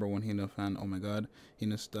down, #1 Hina fan. Oh my god,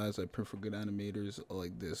 Hina styles I prefer good animators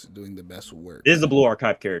like this doing the best work. This is a Blue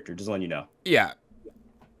Archive character, just letting you know. Yeah.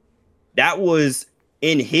 That was,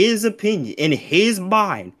 in his opinion, in his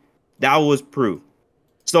mind, that was proof.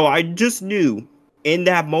 So I just knew in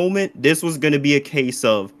that moment, this was going to be a case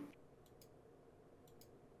of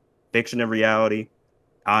fiction and reality,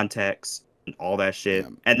 context, and all that shit.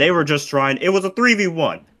 Yeah. And they were just trying, it was a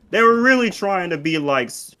 3v1. They were really trying to be like,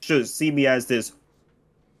 should see me as this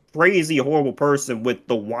crazy, horrible person with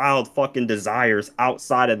the wild fucking desires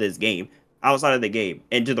outside of the game,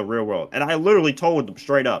 into the real world. And I literally told them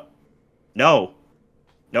straight up, no,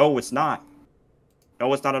 it's not.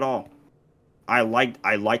 No, it's not at all. I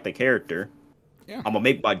like the character. Yeah. I'm gonna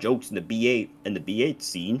make my jokes in the B8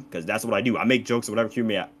 scene because that's what I do. I make jokes in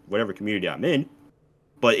whatever community I'm in.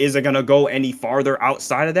 But is it gonna go any farther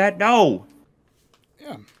outside of that? No.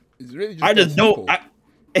 Yeah, it's really just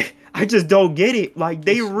I just don't get it. Like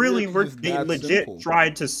they legit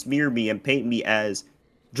tried to smear me and paint me as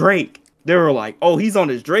Drake. They were like, "Oh, he's on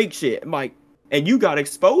his Drake shit." I'm like, and you got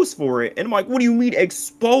exposed for it. And I'm like, "What do you mean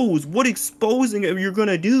exposed? What exposing are you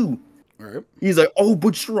gonna do?" Right. He's like, oh,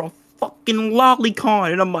 but you're a fucking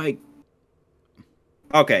lolicon. And I'm like,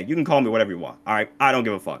 okay, you can call me whatever you want. All right, I don't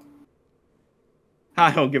give a fuck.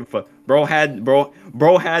 I don't give a fuck. Bro had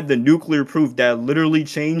the nuclear proof that literally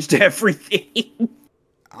changed everything. And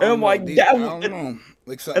I'm like, I don't know.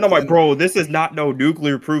 Like, and I'm like, bro, this is not no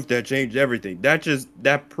nuclear proof that changed everything.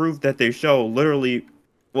 That proof that they show literally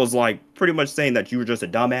was like pretty much saying that you were just a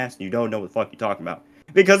dumbass and you don't know what the fuck you're talking about.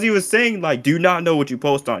 Because he was saying like, do not know what you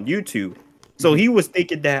post on YouTube. So he was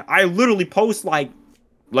thinking that I literally post like,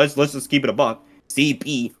 let's just keep it a buck,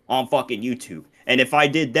 CP on fucking YouTube. And if I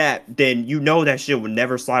did that, then you know that shit would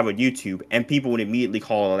never slide with YouTube and people would immediately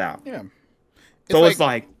call it out. Yeah. So it's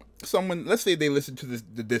like someone, let's say they listen to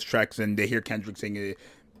the diss tracks and they hear Kendrick singing,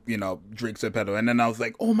 you know, Drake's a pedo. And then I was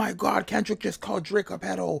like, oh my God, Kendrick just called Drake a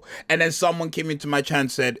pedo. And then someone came into my chat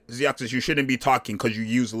and said, Zxous, you shouldn't be talking because you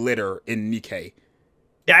use litter in Nikke.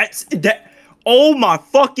 Oh my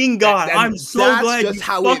fucking God! I'm so glad you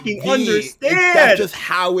fucking understand. That's just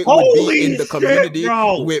how it would be in the community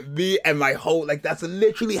with me and my whole, like, that's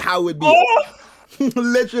literally how it would be. Oh.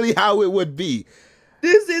 Literally how it would be.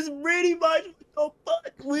 This is pretty much so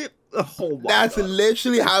fuck with. Oh my that's God.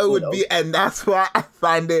 Literally how it would be, and that's why I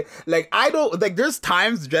find it like I don't like. There's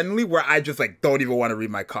times generally where I just like don't even want to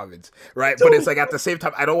read my comments, right? But it's like at the same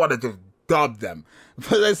time I don't want to just dub them,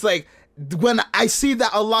 but it's like. When I see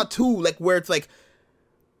that a lot too, like where it's like,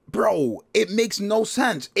 bro, it makes no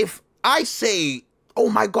sense. If I say, oh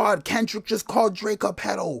my God, Kendrick just called Drake a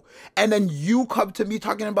pedo, and then you come to me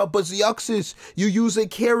talking about, but Zxous, you use a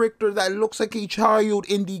character that looks like a child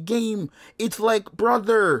in the game. It's like,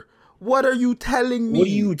 brother, what are you telling me? What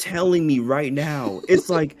are you telling me right now? It's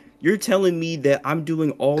like, you're telling me that I'm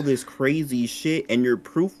doing all this crazy shit and your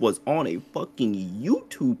proof was on a fucking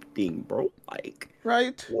YouTube thing, bro. Like,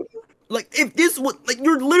 right? Like, if this was, like,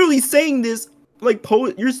 you're literally saying this, like,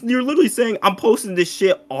 you're literally saying I'm posting this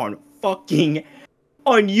shit on fucking,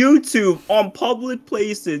 on YouTube, on public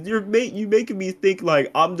places. You making me think,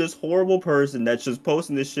 like, I'm this horrible person that's just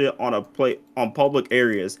posting this shit on on public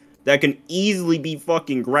areas that can easily be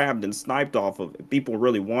fucking grabbed and sniped off of if people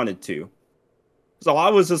really wanted to. So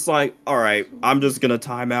I was just like, all right, I'm just going to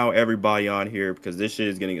time out everybody on here because this shit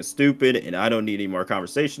is getting stupid and I don't need any more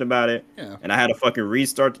conversation about it. Yeah. And I had to fucking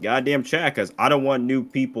restart the goddamn chat because I don't want new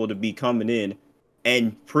people to be coming in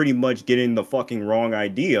and pretty much getting the fucking wrong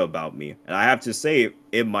idea about me. And I have to say it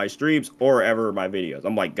in my streams or ever in my videos.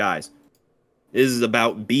 I'm like, guys, this is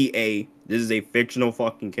about BA. This is a fictional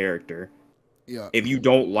fucking character. Yeah. If you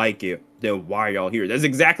don't like it, then why are y'all here? That's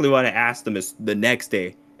exactly what I asked them the next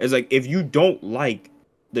day. It's like, if you don't like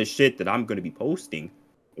the shit that I'm going to be posting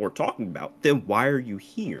or talking about, then why are you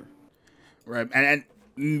here? Right. And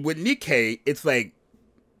with Nikke, it's like,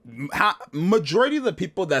 majority of the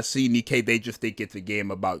people that see Nikke, they just think it's a game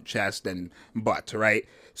about chest and butt, right?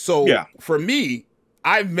 So yeah. For me,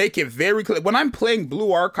 I make it very clear when I'm playing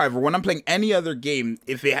Blue Archive or when I'm playing any other game.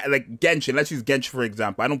 If it like Genshin, let's use Genshin for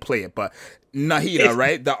example. I don't play it, but Nahida,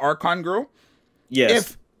 right, the Archon girl.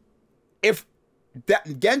 Yes. If that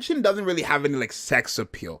Genshin doesn't really have any like sex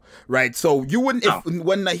appeal, right? So you wouldn't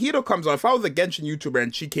when Nahida comes out, if I was a Genshin YouTuber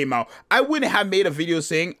and she came out, I wouldn't have made a video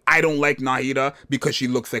saying I don't like Nahida because she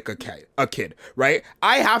looks like a kid, right?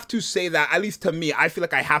 I have to say that, at least to me, I feel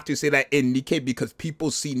like I have to say that in Nikke because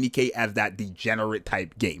people see Nikke as that degenerate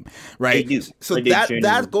type game, right? So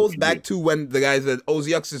that goes back to when the guy said, oh,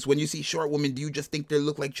 Zxous, when you see short women, do you just think they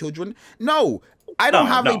look like children? No. I don't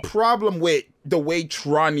have a problem with the way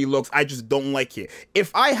TRONY looks. I just don't like it.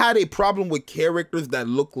 If I had a problem with characters that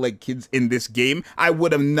look like kids in this game, I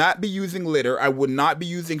would have not be using Litter. I would not be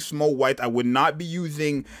using Snow White. I would not be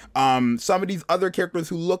using some of these other characters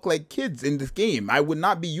who look like kids in this game. I would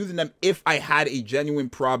not be using them if I had a genuine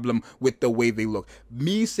problem with the way they look.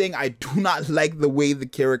 Me saying I do not like the way the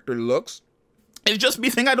character looks, it's just me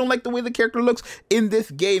saying I don't like the way the character looks in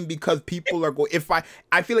this game because people are going,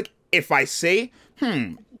 I feel like if I say,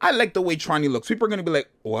 I like the way TRONY looks, people are going to be like,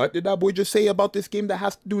 what did that boy just say about this game that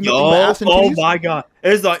has to do nothing but ass and titties? Oh my God.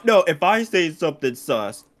 It's like, no, if I say something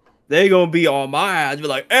sus, they going to be on my ass, be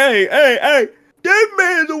like, hey, that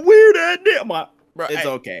man's a weird ass nigga. I'm like, bro, it's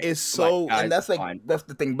okay. It's so, like, and that's like, fine. That's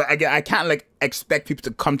the thing. But again, I can't like expect people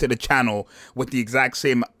to come to the channel with the exact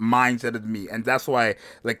same mindset as me. And that's why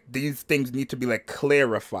like these things need to be like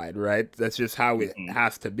clarified, right? That's just how it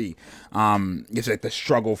has to be. It's like the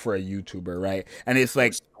struggle for a YouTuber, right? And it's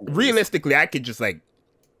like, realistically, I could just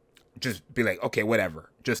be like, okay, whatever.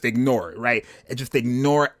 Just ignore it, right? And just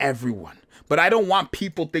ignore everyone. But I don't want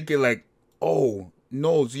people thinking like, oh,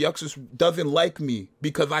 no, Zxous doesn't like me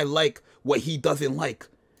because I like what he doesn't like,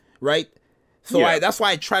 right? So that's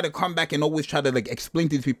why I try to come back and always try to like explain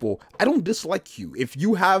to these people, I don't dislike you. If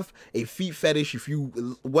you have a feet fetish, if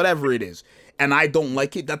you, whatever it is, and I don't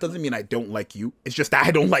like it, that doesn't mean I don't like you. It's just that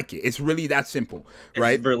I don't like it. It's really that simple,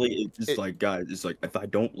 right? It's just like, guys, it's like, if I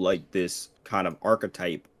don't like this kind of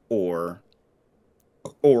archetype or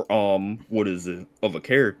what is it, of a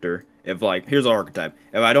character, if like, here's an archetype.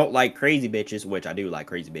 If I don't like crazy bitches, which I do like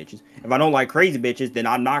crazy bitches, if I don't like crazy bitches, then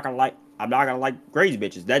I'm not gonna like crazy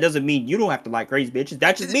bitches. That doesn't mean you don't have to like crazy bitches.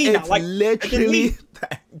 That just means not like literally.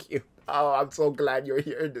 Thank you. Oh, I'm so glad you're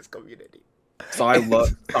here in this community.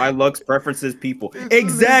 Lux preferences people.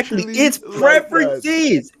 Exactly. It's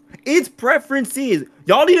preferences. It's preferences.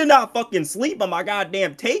 Y'all need to not fucking sleep on my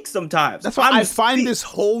goddamn take sometimes. That's why I find this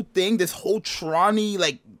whole thing, this whole TRONY,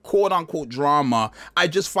 like, quote unquote drama, I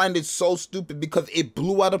just find it so stupid because it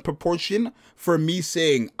blew out of proportion for me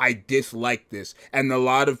saying I dislike this, and a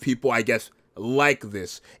lot of people, I guess, like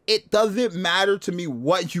this. It doesn't matter to me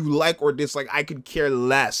what you like or dislike. I could care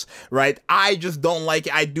less, right? I just don't like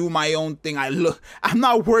it. I do my own thing. I'm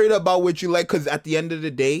not worried about what you like, because at the end of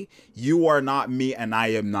the day, you are not me and I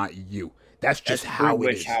am not you. That's just how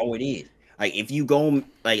it is. How it is. Like, if you go,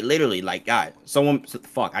 like, literally, like, God,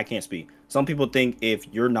 I can't speak. Some people think if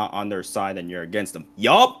you're not on their side, then you're against them.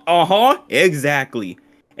 Yup, exactly.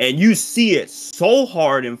 And you see it so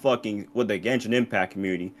hard in fucking, with the Genshin Impact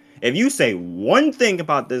community. If you say one thing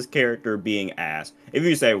about this character being ass, if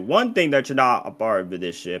you say one thing that you're not a part of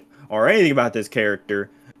this ship, or anything about this character,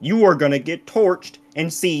 you are gonna get torched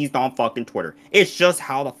and seized on fucking Twitter. It's just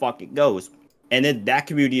how the fuck it goes. And then that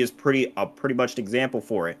community is pretty much an example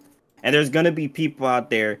for it. And there's gonna be people out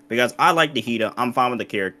there, because I like Nikita, I'm fine with the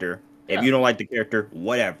character. If you don't like the character,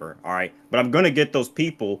 whatever, alright? But I'm gonna get those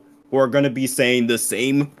people who are gonna be saying the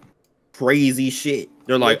same crazy shit.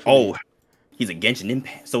 They're like, oh, he's a Genshin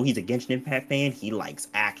Impact, so he's a Genshin Impact fan, he likes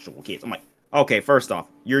actual kids. I'm like, okay, first off,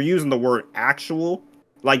 you're using the word actual,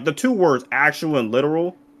 like the two words actual and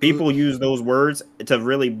literal, people use those words to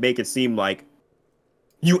really make it seem like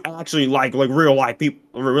you actually like real life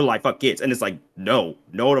people, real life fuck kids. And it's like, no,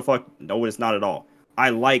 it's not at all. I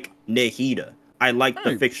like Nikita. I like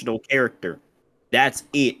the fictional character. That's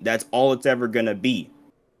it. That's all it's ever gonna be.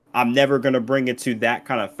 I'm never gonna bring it to that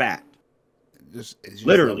kind of fact. It's just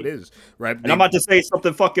literally, it is, right? And I'm about to say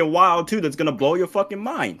something fucking wild too that's gonna blow your fucking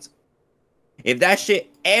minds. If that shit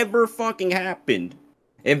ever fucking happened,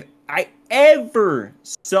 if I ever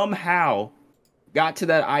somehow got to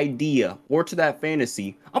that idea or to that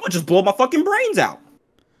fantasy, I'm gonna just blow my fucking brains out.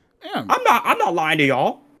 Yeah. I'm not lying to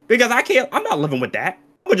y'all, because I'm not living with that.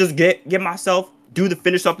 I'm gonna just get myself,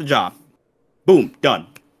 finish up the job. Boom, done.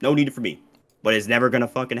 No need for me. But it's never gonna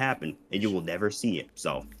fucking happen, and you will never see it.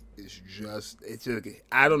 So it's just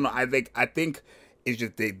I don't know. I think it's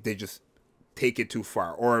just they just take it too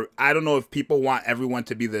far, or I don't know if people want everyone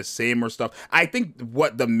to be the same or stuff. I think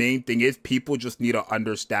what the main thing is, people just need to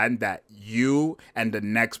understand that you and the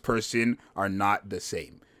next person are not the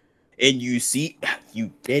same. And you see,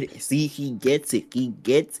 you get it. See, he gets it. He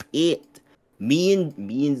gets it. Me and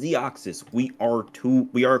Zxous, we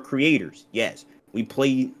are creators. Yes, we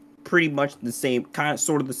play pretty much the same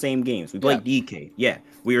sort of the same games. We play DK. Yeah,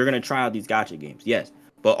 we are gonna try out these gacha games. Yes,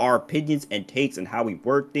 but our opinions and takes and how we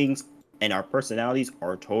word things and our personalities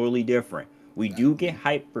are totally different. We do get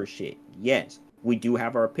hyped for shit. Yes, we do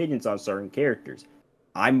have our opinions on certain characters.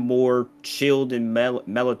 I'm more chilled and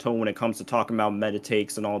melatonin when it comes to talking about meta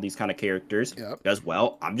takes and all these kind of characters. As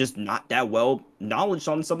well, I'm just not that well knowledge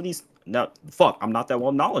on some of these. No, fuck, I'm not that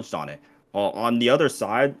well knowledge on it. On the other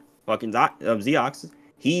side, fucking Zxous,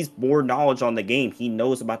 he's more knowledge on the game. He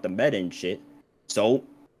knows about the meta and shit. So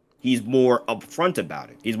he's more upfront about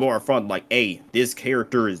it. He's more upfront, like, hey, this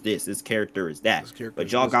character is this character is that.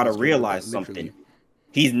 But y'all gotta realize something.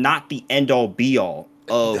 He's not the end-all be-all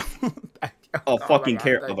of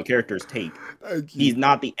a character's take. He's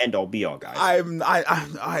not the end-all be-all, guys.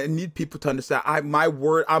 I need people to understand. I'm a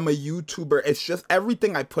YouTuber. It's just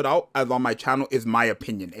everything I put out as on my channel is my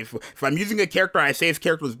opinion. If I'm using a character and I say his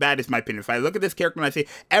character was bad, it's my opinion. If I look at this character and I say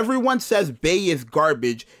everyone says Bay is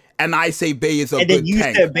garbage, and I say Bay is a good tank. And then you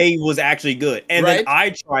said Bay was actually good. And then I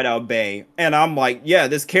tried out Bay, and I'm like, yeah,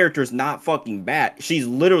 this character's not fucking bad. She's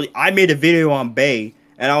literally, I made a video on Bay,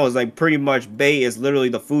 and I was like, pretty much Bay is literally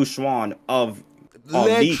the Fu Xuan of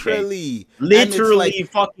literally. Literally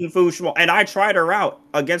fucking Fu Xuan. And I tried her out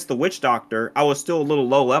against the Witch Doctor. I was still a little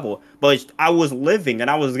low level, but I was living, and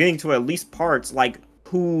I was getting to at least parts like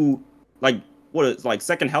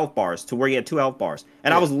second health bars to where you had 2 health bars.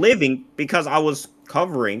 And I was living because I was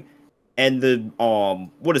covering, and the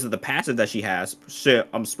the passive that she has,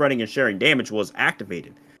 spreading and sharing damage, was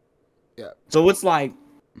activated. Yeah. So it's like,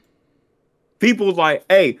 People's like,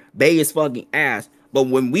 hey, Bay is fucking ass. But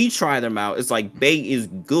when we try them out, it's like Bay is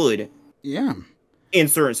good. Yeah. In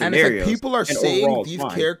certain scenarios. And it's like people are saying these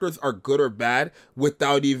characters are good or bad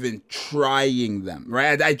without even trying them,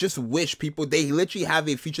 right? I just wish people, they literally have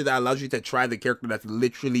a feature that allows you to try the character that's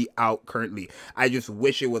literally out currently. I just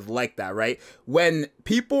wish it was like that, right? When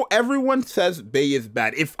people, everyone says Bay is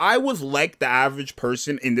bad. If I was like the average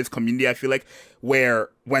person in this community, I feel like, where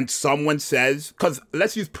when someone says, because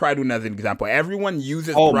let's use Pridewind as an example. Everyone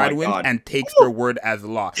uses Pridewind and takes their word as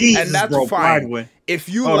law. Jesus, and that's bro, fine. Pridewind. If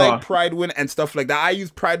you like Pridewind and stuff like that, I use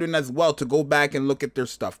Pridewind as well to go back and look at their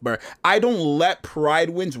stuff. But I don't let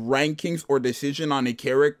Pridewind's rankings or decision on a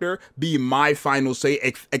character be my final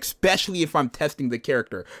say, especially if I'm testing the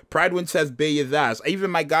character. Pridewind says Bay is ass. Even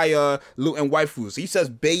my guy, Loot and Waifus, he says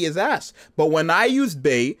Bay is ass. But when I use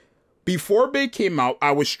Bay, before Bay came out,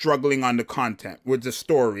 I was struggling on the content with the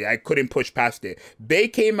story. I couldn't push past it. Bay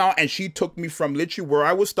came out and she took me from literally where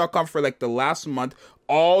I was stuck on for like the last month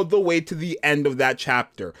all the way to the end of that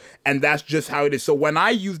chapter. And that's just how it is. So when I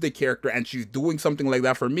use the character and she's doing something like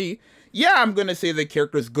that for me, yeah, I'm going to say the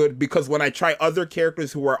character is good, because when I try other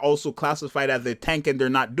characters who are also classified as a tank and they're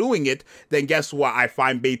not doing it, then guess what? I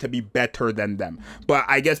find Bay to be better than them. But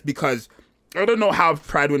I guess because I don't know how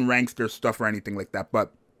Pridewind ranks their stuff or anything like that,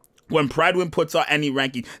 but when Pridewind puts out any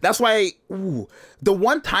ranking, that's why, the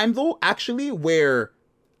one time though, actually, where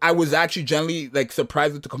I was actually generally like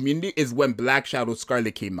surprised with the community is when Black Shadow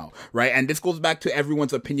Scarlet came out, right? And this goes back to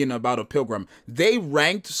everyone's opinion about a Pilgrim. They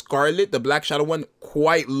ranked Scarlet, the Black Shadow one,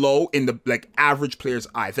 quite low in the like average player's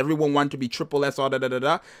eyes. Everyone wanted to be triple S, all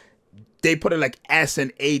da. They put it like S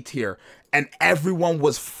and A tier. And everyone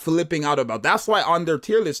was flipping out about. That's why on their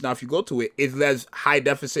tier list now, if you go to it, it says high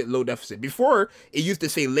deficit, low deficit. Before, it used to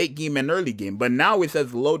say late game and early game. But now it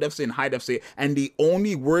says low deficit and high deficit. And they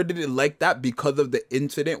only worded it like that because of the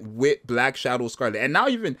incident with Black Shadow Scarlet. And now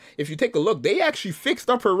even if you take a look, they actually fixed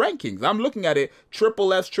up her rankings. I'm looking at it,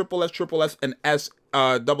 triple S, and S.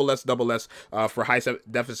 Double S for high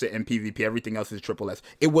deficit and PvP. Everything else is triple S.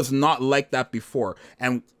 It was not like that before.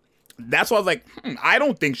 And that's why I was like, I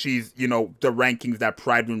don't think she's, you know, the rankings that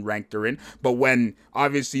Pridewind ranked her in. But when,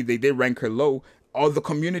 obviously, they did rank her low, all the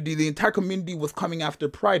community, the entire community was coming after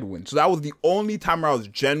Pridewind. So that was the only time where I was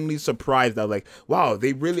genuinely surprised. I was like, wow,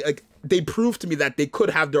 they really, like, they proved to me that they could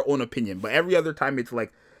have their own opinion. But every other time, it's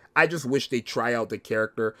like, I just wish they try out the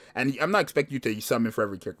character. And I'm not expecting you to summon for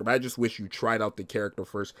every character, but I just wish you tried out the character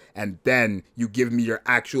first, and then you give me your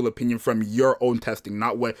actual opinion from your own testing,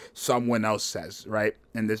 not what someone else says, right?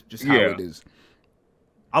 And that's just how it is.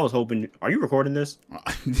 I was hoping... Are you recording this?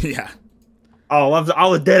 Yeah. Oh, I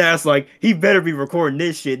was dead ass like, he better be recording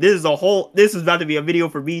this shit. This is about to be a video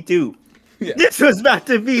for me too. Yeah. This was about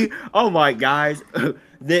to be... Oh my, guys.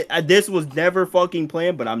 This was never fucking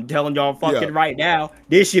planned, but I'm telling y'all fucking right now,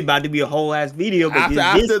 this shit about to be a whole ass video.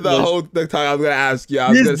 After the whole time, I was gonna ask you.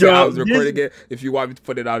 I was gonna say I was recording it. If you want me to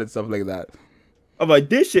put it out and stuff like that, I'm like,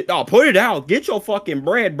 this shit. Oh, put it out. Get your fucking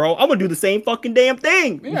bread, bro. I'm gonna do the same fucking damn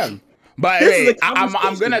thing. Yeah, but hey,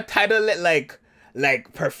 I'm gonna title it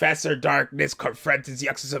like Professor Darkness confronts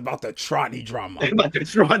Zxous about the TRONY drama. About the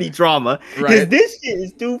TRONY drama, because this shit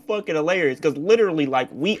is too fucking hilarious. Because literally, like,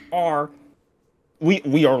 we are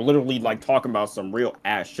literally like talking about some real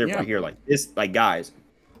ass shit right here. Like this, like, guys,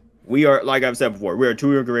 we are, like I've said before, we are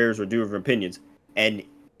two careers with two different opinions. And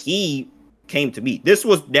he came to me. This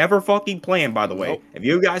was never fucking planned, by the way. Nope. If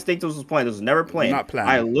you guys think this was planned, this was never planned. Not planned.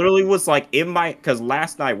 I literally was like because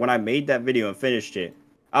last night when I made that video and finished it,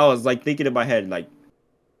 I was like thinking in my head, like,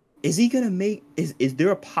 is he gonna make, is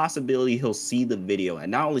there a possibility he'll see the video,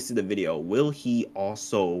 and not only see the video, will he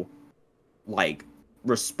also like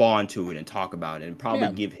respond to it and talk about it and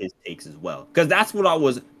probably give his takes as well? Because that's what I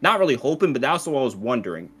was not really hoping, but that's what I was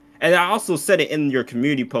wondering. And I also said it in your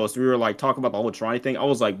community post. We were like talking about the whole TRONY thing. I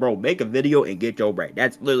was like, bro, make a video and get your break.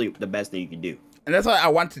 That's literally the best thing you can do. And that's why I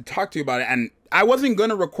wanted to talk to you about it. And I wasn't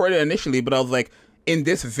gonna record it initially, but I was like, in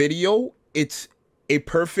this video, it's a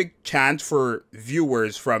perfect chance for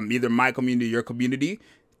viewers from either my community or your community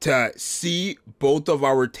to see both of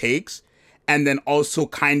our takes, and then also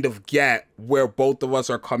kind of get where both of us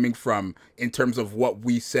are coming from in terms of what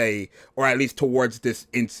we say, or at least towards this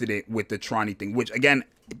incident with the TRONY thing, which, again,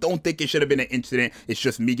 I don't think it should have been an incident. It's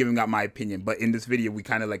just me giving out my opinion. But in this video, we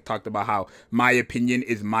kind of like talked about how my opinion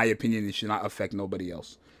is my opinion. It should not affect nobody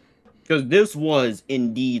else. Because this was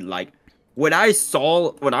indeed like, when I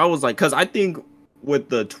was like, because I think with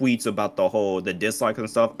the tweets about the dislikes and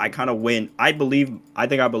stuff, I kind of went, I believe I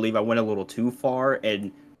went a little too far.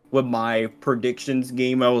 And with my predictions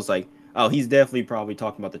game, I was like, oh, he's definitely probably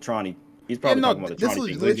talking about the TRONY He's probably no, talking about the this Tronny was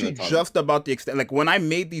thing. literally just about the extent. Like when I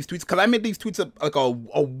made these tweets, because I made these tweets like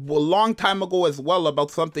a long time ago as well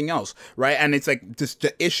about something else, right? And it's like just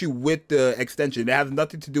the issue with the extension. It has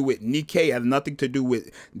nothing to do with Nikke. It has nothing to do with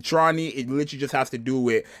TRONY. It literally just has to do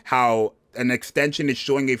with how an extension is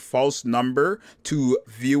showing a false number to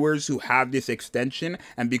viewers who have this extension,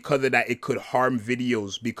 and because of that it could harm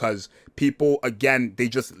videos because people, again, they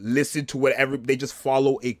just listen to whatever, they just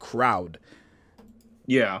follow a crowd.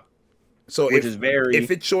 Yeah. So Which is very... if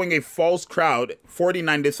it's showing a false crowd,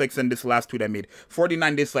 49 dislikes in this last tweet I made,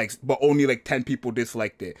 49 dislikes, but only like 10 people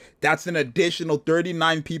disliked it. That's an additional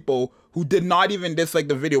 39 people who did not even dislike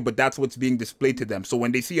the video, but that's what's being displayed to them. So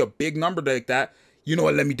when they see a big number like that, you know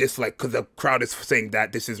what, let me dislike because the crowd is saying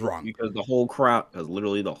that this is wrong. Because the whole crowd, because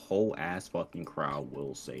literally the whole ass fucking crowd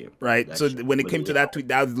will say it. Right. So when it came to that tweet,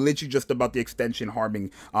 that was literally just about the extension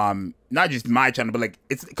harming, not just my channel, but like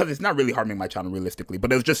it's because it's not really harming my channel realistically,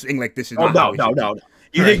 but it was just saying like this is not how it should be.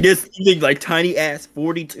 You think this? You think like tiny ass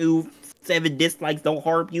 42.7 dislikes don't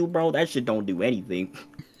harm you, bro? That shit don't do anything.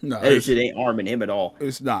 No, that shit ain't harming him at all.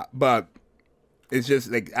 It's not, but. It's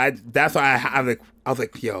just like that's why I was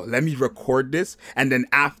like, yo, let me record this, and then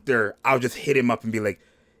after I'll just hit him up and be like,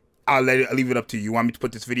 I'll leave it up to you. You want me to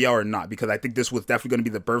put this video or not? Because I think this was definitely going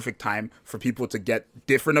to be the perfect time for people to get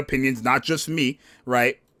different opinions, not just me,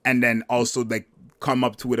 right? And then also like come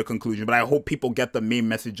up to a conclusion. But I hope people get the main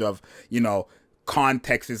message of, you know,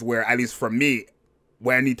 context is where, at least for me,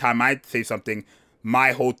 where anytime I say something,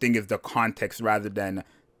 my whole thing is the context rather than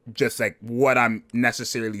just like what I'm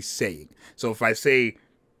necessarily saying. So if I say,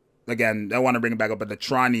 again, I want to bring it back up, but the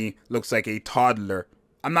TRONY looks like a toddler,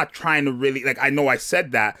 I'm not trying to really, like, I know I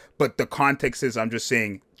said that, but the context is I'm just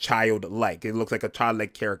saying childlike. It looks like a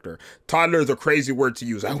childlike character. Toddler is a crazy word to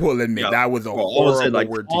use, I will admit. That was a horrible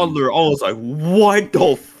word to use. I was like, what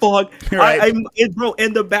the fuck? Right? Bro,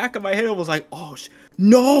 in the back of my head, I was like, oh,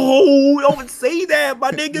 no, don't say that,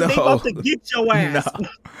 my nigga. No. They about to get your ass. No.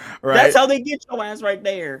 Right? That's how they get your ass right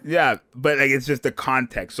there. Yeah, but like it's just the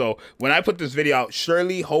context. So when I put this video out,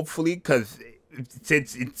 surely, hopefully, because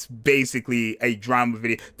it's basically a drama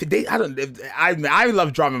video. I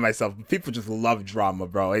love drama myself. People just love drama,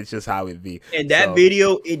 bro. It's just how it be. And that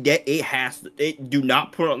video, it has to. Do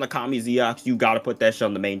not put it on the Kami Zxous. You got to put that shit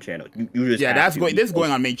on the main channel. You just this is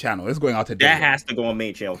going on main channel. It's going out today. That has to go on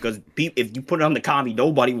main channel because if you put it on the Kami,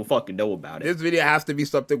 nobody will fucking know about it. This video has to be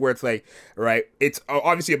something where it's like, right? It's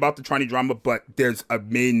obviously about the TRONY drama, but there's a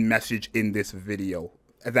main message in this video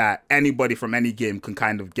that anybody from any game can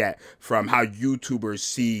kind of get from how YouTubers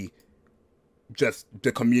see just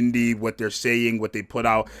the community, what they're saying, what they put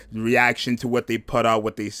out, the reaction to what they put out,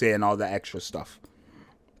 what they say, and all the extra stuff.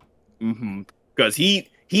 Because he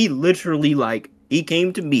literally, like, he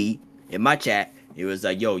came to me in my chat. He was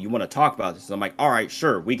like, yo, you want to talk about this? I'm like, all right,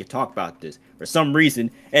 sure, we can talk about this. For some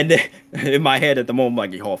reason, and then in my head at the moment,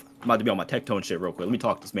 I'm like, yo, I'm about to be on my Tectone shit real quick. Let me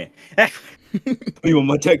talk to this man. Be on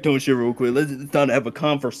my Tectone shit real quick. Let's time to have a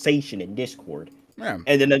conversation in Discord. Yeah.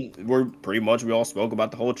 And then we all spoke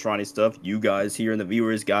about the whole TRONY stuff. You guys here and the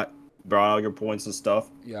viewers brought out your points and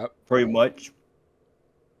stuff. Yep. Pretty much.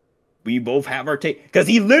 We both have our take. Because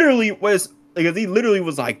he literally was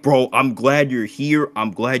like, bro, I'm glad you're here.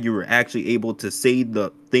 I'm glad you were actually able to say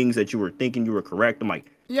the things that you were thinking you were correct. I'm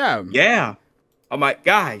like, yeah. I'm like,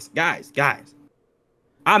 guys.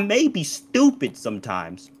 I may be stupid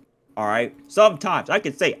sometimes. All right. Sometimes I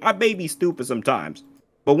can say I may be stupid sometimes.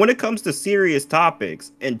 But when it comes to serious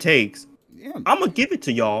topics and takes, I'm going to give it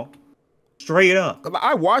to y'all straight up.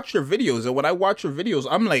 I watch your videos, and when I watch your videos,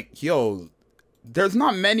 I'm like, yo, there's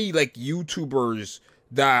not many like YouTubers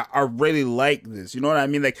that are really like this, you know what I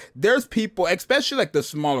mean? Like, there's people, especially like the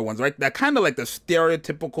smaller ones, right? That kind of like the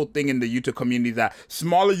stereotypical thing in the YouTube community that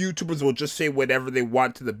smaller YouTubers will just say whatever they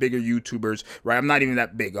want to the bigger YouTubers, right? I'm not even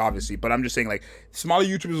that big, obviously, but I'm just saying like smaller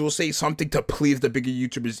YouTubers will say something to please the bigger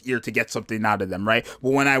YouTubers' ear to get something out of them, right?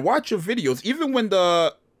 But when I watch your videos, even when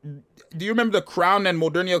do you remember the Crown and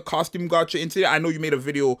Modernia costume gotcha incident? I know you made a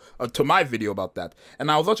video to my video about that,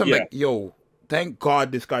 and I was watching, I'm like, yo, thank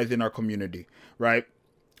God this guy's in our community, right?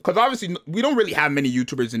 Because obviously we don't really have many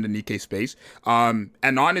YouTubers in the Nikke space. And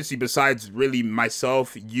honestly, besides really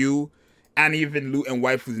myself, you, and even Loot and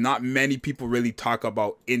Waifus, not many people really talk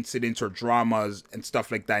about incidents or dramas and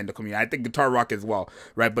stuff like that in the community. I think Guitar Rock as well,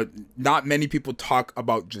 right? But not many people talk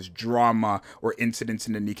about just drama or incidents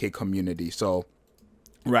in the Nikke community. So,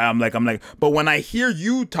 right, I'm like, but when I hear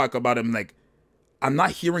you talk about it, I'm like, I'm not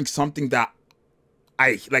hearing something that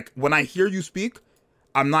when I hear you speak,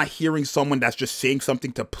 I'm not hearing someone that's just saying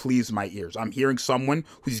something to please my ears. I'm hearing someone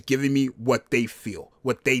who's giving me what they feel,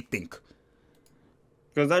 what they think.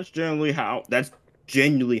 Because that's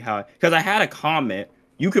genuinely how, because I had a comment.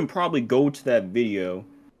 You can probably go to that video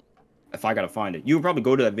if I gotta find it. You can probably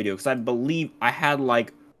go to that video because I believe I had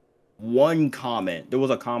like one comment. There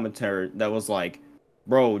was a commentary that was like,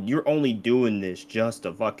 bro, you're only doing this just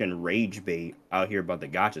to fucking rage bait out here about the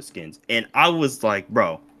gacha skins. And I was like,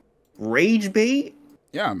 bro, rage bait?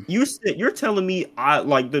 Yeah. You're telling me I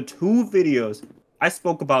like the 2 videos I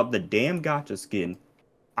spoke about the damn gacha skin,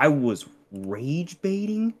 I was rage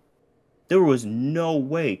baiting? There was no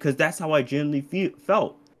way, because that's how I genuinely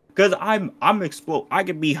felt. Because I'm explode. I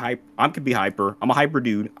can be hyper. I'm a hyper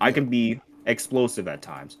dude. I can be explosive at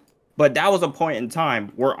times. But that was a point in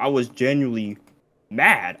time where I was genuinely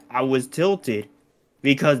mad. I was tilted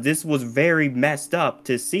because this was very messed up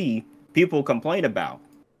to see people complain about.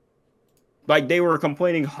 Like, they were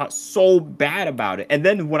complaining so bad about it. And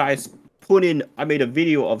then when I made a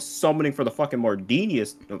video of summoning for the fucking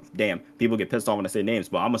Mordinius. Oh, damn, people get pissed off when I say names,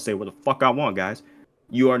 but I'm gonna say what the fuck I want, guys.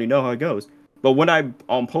 You already know how it goes. But when I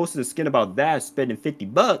posted a skin about that, spending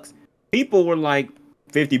 $50, people were like,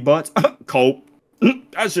 50 bucks? Cope.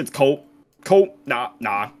 That shit's cope. Cope?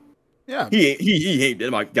 Nah. Yeah. He ain't.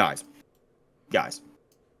 I'm like, guys. I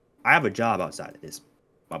have a job outside of this,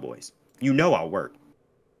 my boys. You know I work.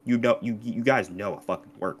 You know, you guys know I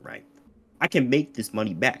fucking work, right? I can make this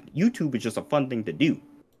money back. YouTube is just a fun thing to do.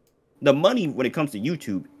 The money when it comes to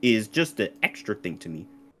YouTube is just an extra thing to me.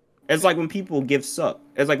 It's like when people give sub.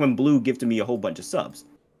 It's like when Blue gifted me a whole bunch of subs.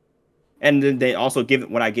 And then they also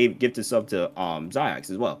when I gifted sub to Zxous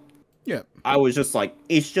as well. Yeah. I was just like,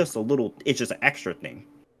 it's just an extra thing.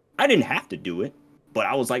 I didn't have to do it, but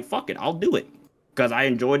I was like, fuck it, I'll do it. Because I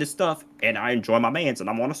enjoy this stuff, and I enjoy my mans, and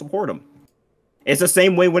I want to support them. It's the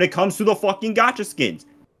same way when it comes to the fucking gacha skins.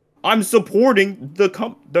 I'm supporting the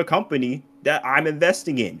company that I'm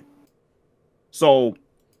investing in. So,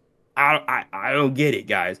 I don't get it,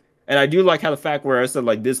 guys. And I do like how the fact where I said,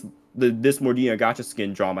 like, this Mordia gacha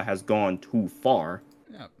skin drama has gone too far.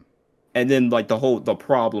 Yeah. And then, like, the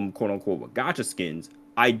problem, quote unquote, with gacha skins,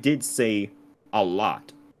 I did say a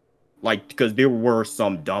lot. Like, because there were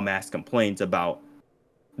some dumbass complaints about,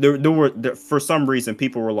 for some reason,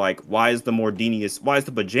 people were like, why is the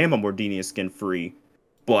pajama Mordinius skin free?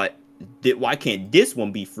 But why can't this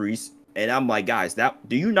one be free? And I'm like, guys,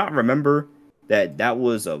 do you not remember that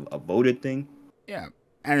was a voted thing? Yeah.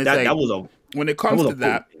 And it's when it comes to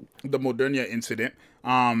that, the Modernia incident,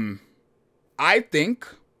 I think,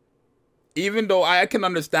 even though I can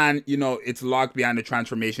understand, it's locked behind the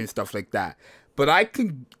transformation, stuff like that, but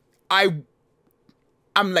I'm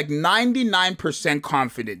like 99%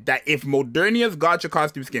 confident that if Modernia's gacha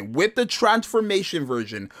costume skin with the transformation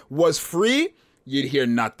version was free, you'd hear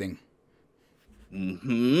nothing.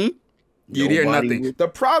 Mm-hmm. You'd hear nothing. The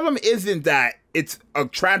problem isn't that it's a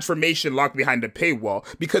transformation locked behind the paywall,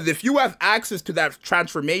 because if you have access to that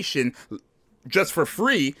transformation just for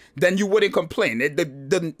free, then you wouldn't complain.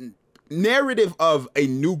 The narrative of a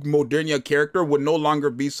new Modernia character would no longer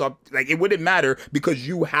be it wouldn't matter because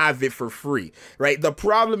you have it for free, right? The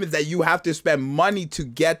problem is that you have to spend money to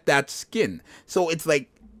get that skin. So it's like,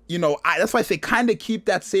 that's why I say kind of keep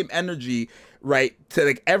that same energy, right, to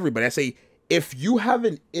like everybody. I say, if you have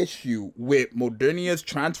an issue with Modernia's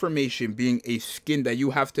transformation being a skin that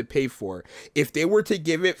you have to pay for, if they were to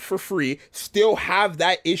give it for free, still have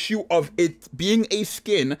that issue of it being a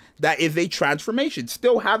skin that is a transformation.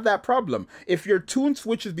 Still have that problem. If your tune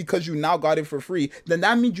switches because you now got it for free, then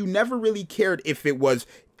that means you never really cared if it was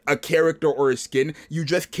a character or a skin. You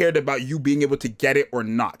just cared about you being able to get it or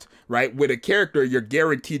not, right? With a character, you're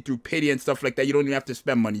guaranteed through pity and stuff like that. You don't even have to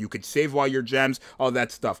spend money. You could save all your gems, all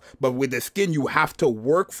that stuff. But with the skin, you have to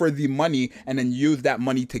work for the money and then use that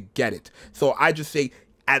money to get it. So I just say,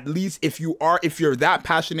 at least if you're that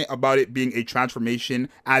passionate about it being a transformation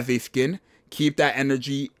as a skin, keep that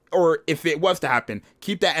energy. Or if it was to happen,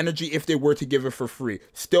 keep that energy if they were to give it for free.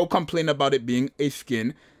 Still complain about it being a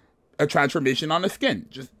skin, a transformation on a skin.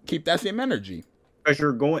 Just keep that same energy.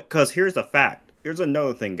 Because here's the fact. Here's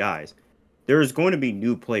another thing, guys. There's going to be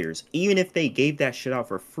new players. Even if they gave that shit out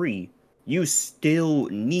for free, you still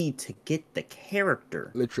need to get the character.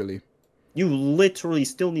 Literally. You literally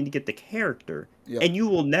still need to get the character. Yep. And you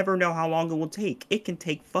will never know how long it will take. It can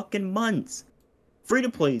take fucking months.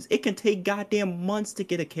 Free-to-plays, it can take goddamn months to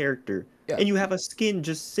get a character. Yep. And you have a skin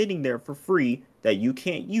just sitting there for free that you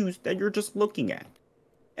can't use, that you're just looking at.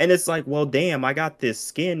 And it's like, well, damn, I got this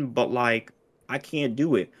skin, but, like, I can't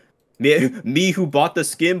do it. Me who bought the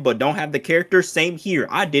skin but don't have the character, same here.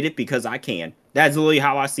 I did it because I can. That's literally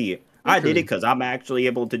how I see it. I did it because I'm actually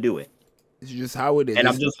able to do it. It's just how it is. And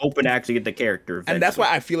I'm just hoping to actually get the character eventually. And that's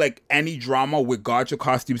why I feel like any drama with gacha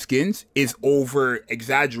costume skins is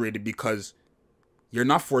over-exaggerated, because You're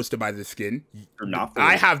not forced to buy the skin. You're not.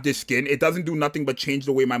 I have this skin. It doesn't do nothing but change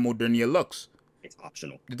the way my Modernia looks. It's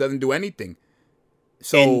optional. It doesn't do anything.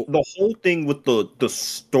 So and the whole thing with the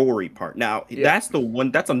story part. Now, that's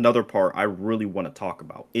another part I really want to talk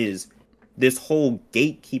about is this whole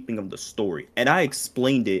gatekeeping of the story. And I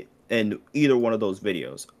explained it in either one of those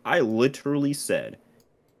videos. I literally said,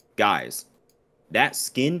 guys, that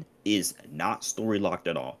skin is not story locked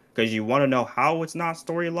at all. Because you want to know how it's not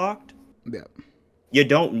story locked? Yeah. You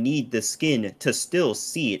don't need the skin to still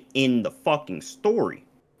see it in the fucking story.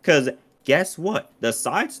 Because guess what? The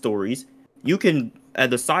side stories,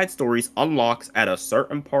 the side stories unlocks at a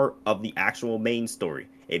certain part of the actual main story.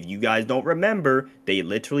 If you guys don't remember, they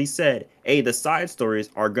literally said, hey, the side stories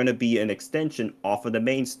are going to be an extension off of the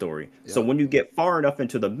main story. Yep. So when you get far enough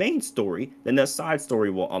into the main story, then the side story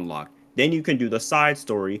will unlock. Then you can do the side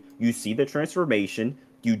story. You see the transformation.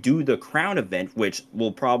 You do the crown event, which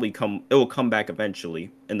will probably it will come back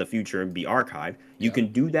eventually in the future and be archived. You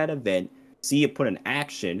can do that event, see it put in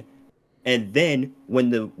action. And then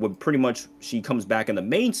when pretty much she comes back in the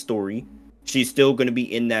main story, she's still going to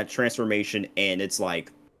be in that transformation. And it's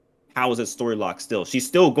like, how is it story locked still? She's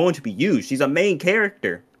still going to be used. She's a main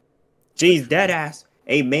character. She's dead ass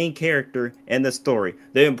a main character in the story.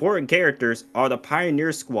 The important characters are the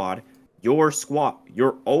Pioneer Squad, your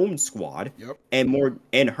own squad, and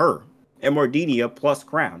her, and Mordinia plus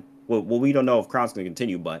Crown. Well, we don't know if Crown's going to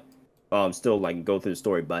continue, but still like go through the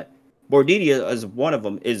story. But Mordinia as one of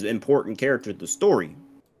them is an important character to the story.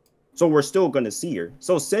 So we're still going to see her.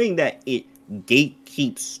 So saying that it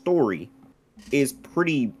gatekeeps story is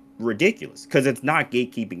pretty ridiculous because it's not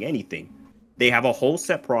gatekeeping anything. They have a whole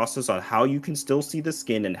set process on how you can still see the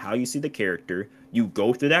skin and how you see the character. You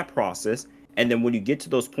go through that process. And then when you get to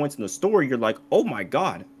those points in the story, you're like, oh my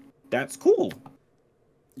God, that's cool.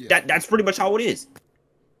 Yeah. That's pretty much how it is.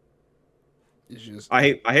 It's just...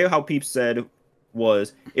 I hate how Peeps said it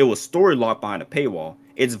was story locked behind a paywall.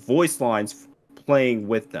 It's voice lines playing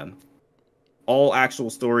with them. All actual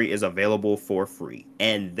story is available for free.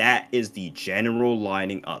 And that is the general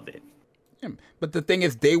lining of it. Yeah, but the thing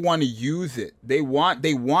is, they want to use it. They want to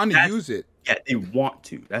use it. Yeah, they want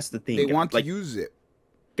to. That's the thing. They want to use it.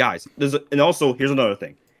 Guys, and also, here's another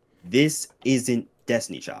thing. This isn't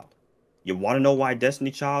Destiny Child. You want to know why Destiny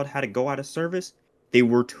Child had to go out of service? They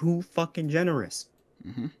were too fucking generous.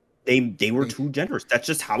 Mm-hmm. They were too generous. That's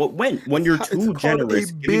just how it went. When you're too generous,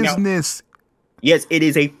 it's business. Yes, it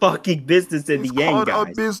is a fucking business in the end, guys.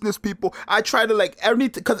 It's a business, people. I try to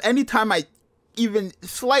because anytime I even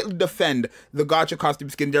slightly defend the gacha costume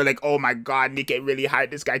skin, they're like, oh my God, Nikke really hired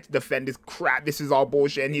this guy to defend this crap. This is all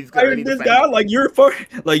bullshit. And he's gonna really this guy it.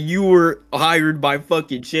 Like you were hired by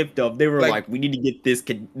fucking Shift Up. They were like, we need to get this.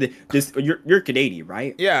 You're Canadian,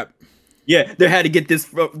 right? Yeah. Yeah, they had to get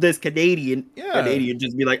this Canadian. Yeah. Canadian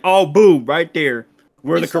just be like, oh, boom, right there.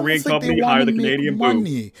 We're the Korean company, hire the Canadian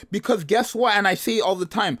money. Boom. Because guess what? And I say it all the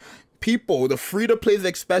time, people, the free-to-plays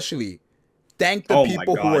especially, thank the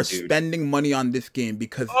people who are spending money on this game,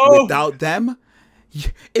 because without them,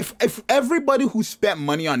 if everybody who spent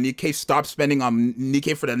money on Nikke stopped spending on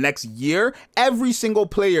Nikke for the next year, every single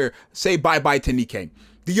player say bye-bye to Nikke.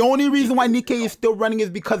 The only reason why Nikke is still running is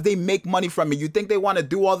because they make money from it. You think they want to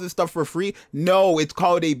do all this stuff for free? No, it's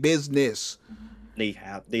called a business.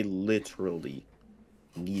 They literally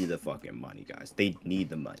need the fucking money, guys. They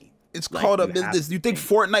need the money. It's called a business. You think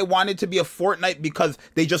Fortnite wanted to be a Fortnite because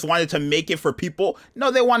they just wanted to make it for people?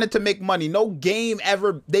 No, they wanted to make money. No game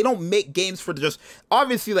ever. They don't make games for just...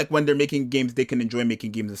 Obviously, like when they're making games, they can enjoy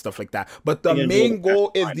making games and stuff like that. But the main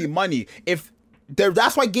goal is the money.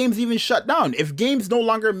 That's why games even shut down. If games no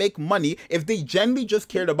longer make money, if they generally just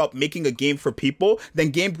cared about making a game for people, then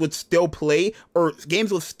games would still play, or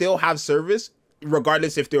games would still have service,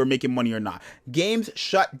 regardless if they were making money or not. Games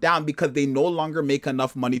shut down because they no longer make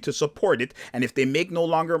enough money to support it. And if they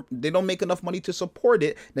don't make enough money to support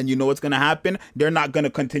it, then you know what's going to happen? They're not going to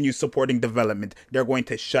continue supporting development. They're going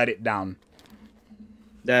to shut it down.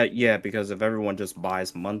 Yeah, because if everyone just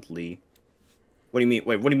buys monthly... What do you mean?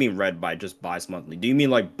 Wait, what do you mean Red Buy just buys monthly? Do you mean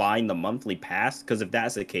like buying the monthly pass? Because if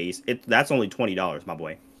that's the case, that's only $20, my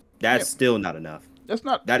boy. That's still not enough.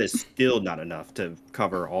 That is still not enough to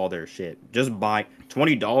cover all their shit. Just buy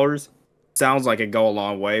 $20. Sounds like it go a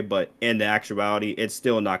long way, but in the actuality, it's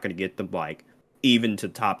still not going to get them like even to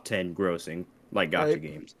top 10 grossing like gacha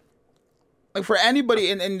games. Like for anybody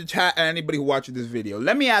in the chat and anybody who watches this video,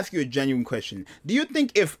 let me ask you a genuine question. Do you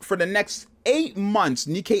think if for the next 8 months,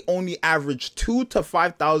 Nikke only averaged $2,000 to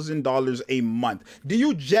 $5,000 a month, do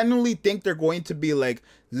you genuinely think they're going to be like,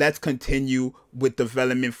 let's continue with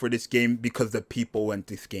development for this game because the people want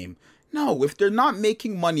this game? No, if they're not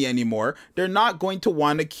making money anymore, they're not going to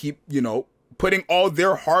want to keep, putting all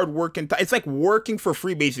their hard work into. It's like working for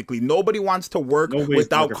free, basically. Nobody wants to work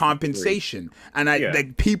without compensation, and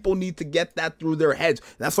like people need to get that through their heads.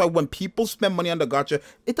 That's why when people spend money on the gacha,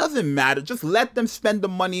 it doesn't matter. Just let them spend the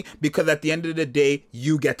money, because at the end of the day,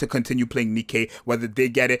 you get to continue playing Nikke, whether they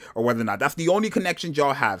get it or whether not. That's the only connection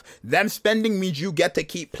y'all have. Them spending means you get to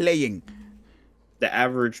keep playing. The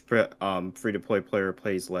average free-to-play player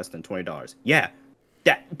pays less than $20. Yeah,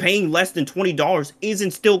 that paying less than $20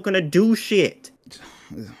 isn't still gonna do shit.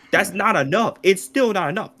 That's not enough. It's still not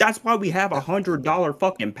enough. That's why we have $100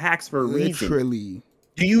 fucking packs for a reason. Literally.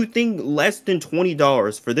 Do you think less than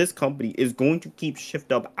 $20 for this company is going to keep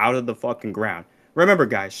Shift Up out of the fucking ground? Remember,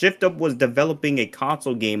 guys, Shift Up was developing a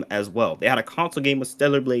console game as well. They had a console game with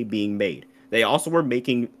Stellar Blade being made. They also were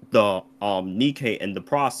making the Nikke in the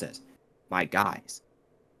process. My guys,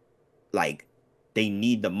 like, they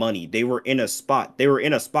need the money. They were in a spot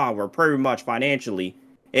where pretty much financially,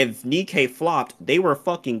 if Nikke flopped, they were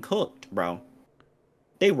fucking cooked, bro.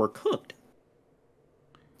 They were cooked.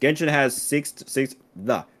 Genshin has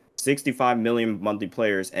 65 million monthly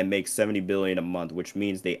players and makes 70 billion a month, which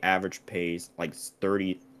means they average pays like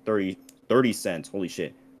 30 cents. Holy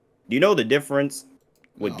shit. Do you know the difference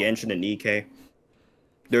with Genshin and Nikke?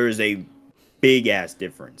 There is a big ass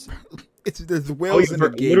difference. There's whales in the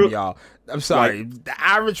game, y'all. I'm sorry. Like, the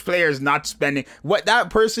average player is not spending. What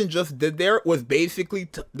that person just did there was basically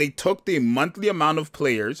they took the monthly amount of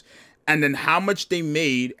players and then how much they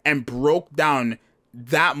made and broke down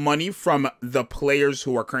that money from the players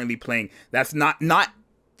who are currently playing. That's not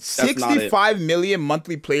 65 million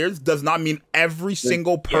monthly players does not mean every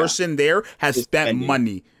single person there has spent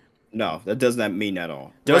money. No, that does not mean at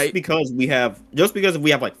all. Just because we have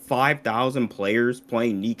like 5,000 players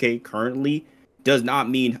playing Nikke currently does not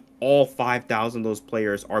mean all 5,000 of those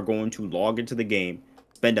players are going to log into the game,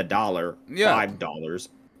 spend $1, $5,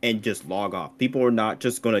 and just log off. People are not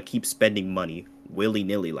just going to keep spending money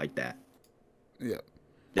willy-nilly like that. Yeah.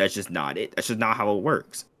 That's just not it. That's just not how it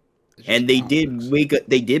works. And they did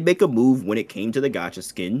make a move when it came to the gacha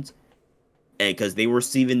skins. And because they were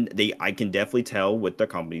seeing, I can definitely tell with the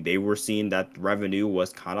company, they were seeing that revenue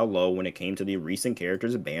was kind of low when it came to the recent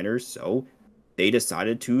characters and banners. So they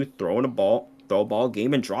decided to throw a ball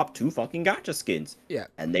game and drop 2 fucking gacha skins. Yeah.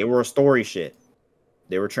 And they were a story shit.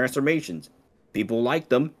 They were transformations. People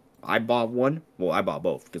liked them. I bought one. Well, I bought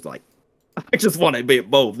both because like I just wanted to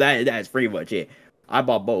both. That's pretty much it. I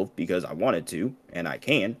bought both because I wanted to and I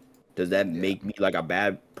can. Does that make me like a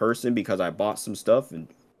bad person because I bought some stuff and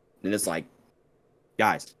then it's like,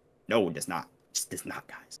 guys, no, it does not. It does not,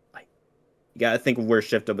 guys. Like, you gotta think of where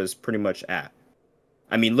Shift Up is pretty much at.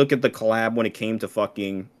 I mean, look at the collab when it came to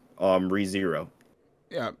fucking ReZero.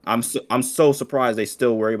 Yeah, I'm so surprised they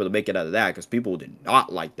still were able to make it out of that because people did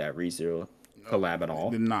not like that ReZero collab at all.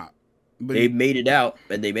 Did not. But they made it out,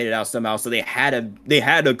 and they made it out somehow. So they had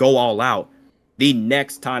to go all out. The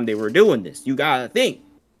next time they were doing this, you gotta think.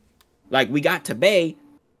 Like, we got to Bay,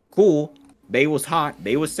 cool. Bay was hot.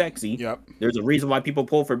 Bay was sexy. Yep. There's a reason why people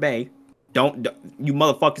pull for Bay. Don't you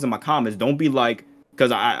motherfuckers in my comments? Don't be like,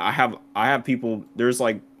 because I have people. There's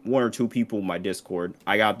like 1 or 2 people in my Discord.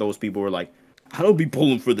 I got those people who are like, I don't be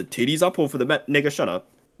pulling for the titties. I pull for the nigga. Shut up.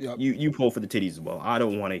 Yep. You pull for the titties as well. I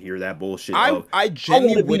don't want to hear that bullshit. I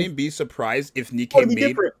genuinely wouldn't be surprised if Nikke made.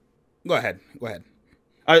 Different. Go ahead.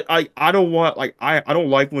 I don't want like I don't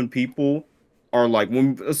like when people are like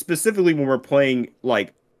specifically when we're playing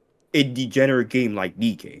like a degenerate game like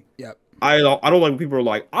Nikke. Yep. I don't like when people are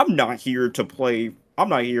like, I'm not here to play. I'm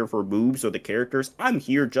not here for boobs or the characters. I'm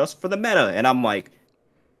here just for the meta. And I'm like,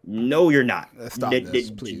 no, you're not. Stop this,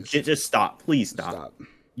 please. Just stop. Please stop.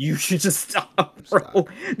 You should just stop, bro.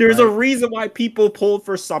 There's a reason why people pulled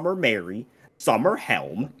for Summer Mary, Summer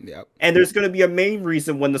Helm. Yep. And there's going to be a main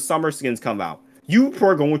reason when the summer skins come out. You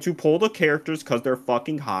are going to pull the characters because they're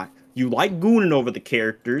fucking hot. You like gooning over the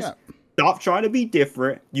characters. Yeah. Stop trying to be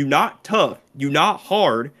different. You not tough. You not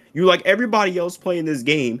hard. You like everybody else playing this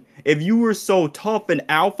game. If you were so tough and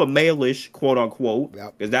alpha male-ish, quote unquote,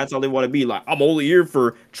 because that's how they want to be. Like, I'm only here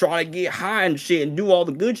for trying to get high and shit and do all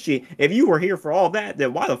the good shit. If you were here for all that,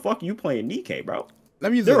 then why the fuck are you playing Nikke, bro?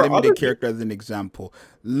 Let me use a limited character as an example.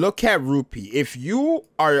 Look at Rupee. If you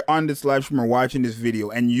are on this live stream or watching this video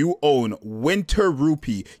and you own Winter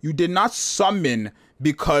Rupee, you did not summon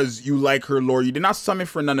because you like her lore. You did not summon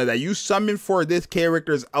for none of that. You summoned for this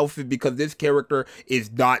character's outfit because this character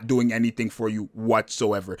is not doing anything for you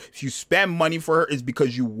whatsoever. If you spend money for her, it's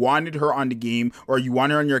because you wanted her on the game or you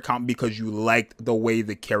wanted her on your account because you liked the way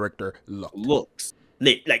the character looks.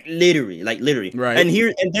 like literally. Right.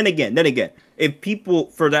 And then again, if people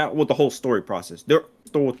for that with the whole story process, the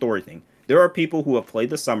whole story thing, there are people who have played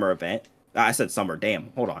the summer event. I said summer, damn,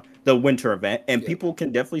 hold on. The winter event, and people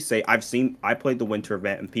can definitely say I played the winter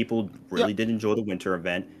event, and people really did enjoy the winter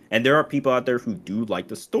event. And there are people out there who do like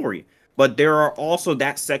the story, but there are also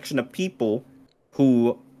that section of people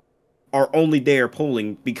who are only there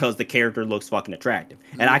polling because the character looks fucking attractive.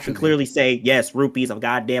 And I can clearly say, yes, Rupee's a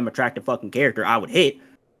goddamn attractive fucking character, I would hit.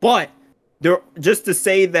 But there, just to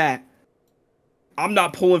say that I'm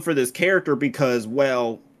not pulling for this character because,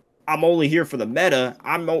 well, I'm only here for the meta.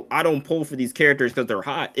 I don't pull for these characters because they're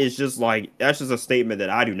hot. It's just like, that's just a statement that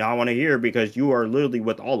I do not want to hear, because you are literally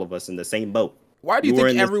with all of us in the same boat. Why do you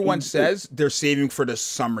think everyone says they're saving for the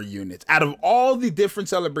summer units? Out of all the different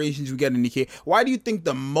celebrations we get in Nikke, why do you think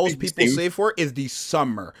the most people save for is the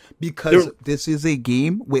summer? Because this is a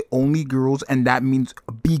game with only girls, and that means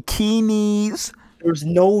bikinis. There's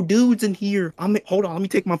no dudes in here. Hold on, let me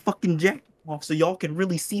take my fucking jacket off so y'all can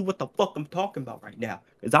really see what the fuck I'm talking about right now.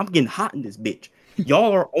 Because I'm getting hot in this bitch.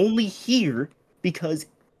 Y'all are only here because,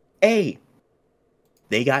 A,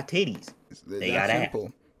 they got titties. They got ass.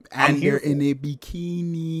 And they're in a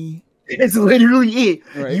bikini. It's literally it.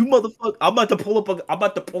 Right. You motherfucker! I'm about to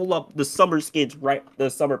pull up the summer skins, right? The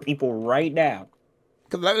summer people right now.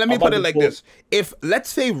 Let me put it like this: if let's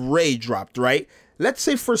say Ray dropped, right? Let's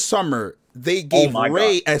say for summer they gave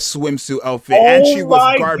Ray a swimsuit outfit and she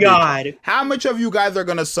was garbage. God. How much of you guys are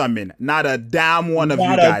gonna summon? Not a damn one of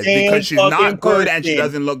you guys, because she's not good and she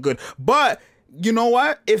doesn't look good. But you know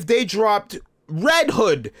what? If they dropped Red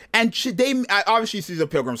Hood, and obviously she's a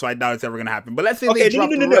pilgrim, so I doubt it's ever gonna happen. But let's say they drop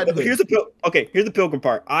Red Hood. Here's the pilgrim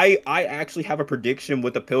part. I actually have a prediction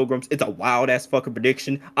with the pilgrims. It's a wild ass fucking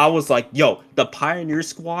prediction. I was like, yo, the Pioneer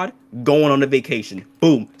Squad going on a vacation.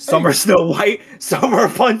 Boom, Summer Snow White, Summer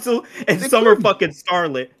Rapunzel, and Summer fucking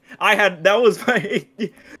Scarlet. That was my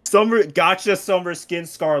summer skin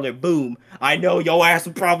Scarlet. Boom. I know your ass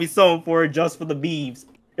would probably summon for it just for the memes.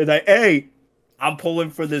 It's like, hey, I'm pulling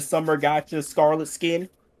for this summer gotcha Scarlet skin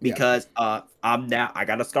because I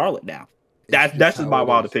got a Scarlet now. That's just my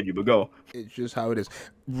wild opinion, but go. It's just how it is.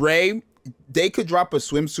 Ray, they could drop a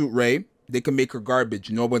swimsuit Ray. They can make her garbage.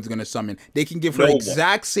 No one's gonna summon. They can give her the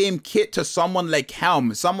exact same kit to someone like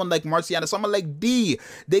Helm, someone like Marciana, someone like D.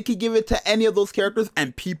 They could give it to any of those characters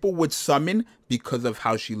and people would summon because of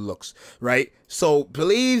how she looks, right? So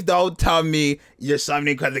please don't tell me you're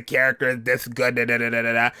summoning because the character is this good,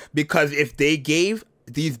 because if they gave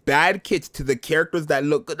these bad kits to the characters that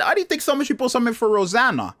look good, why do you think so much people summon for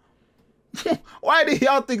Rosanna? Why do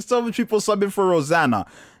y'all think so much people summon for Rosanna?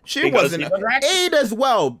 She wasn't 8 as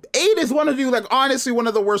well. 8 is one of honestly one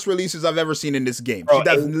of the worst releases I've ever seen in this game. Bro, she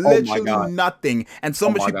does literally nothing, and so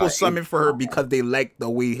much people summon for her because they like the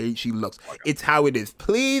way she looks. It's how it is.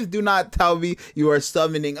 Please do not tell me you are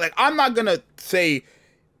summoning. Like, I'm not gonna say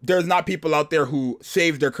there's not people out there who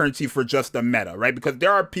save their currency for just the meta, right? Because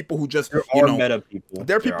there are people who just, meta people.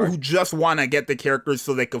 There are people who just want to get the characters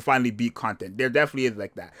so they can finally beat content. There definitely is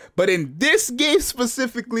like that. But in this game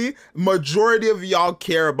specifically, majority of y'all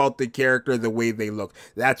care about the character the way they look.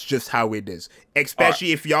 That's just how it is.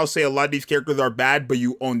 Especially if y'all say a lot of these characters are bad, but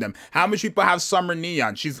you own them. How much people have Summer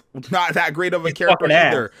Neon? She's not that great of a character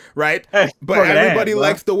either, right? But everybody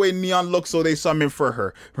likes the way Neon looks, so they summon for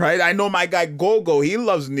her, right? I know my guy Gogo, he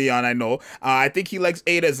loves Neon, I know. I think he likes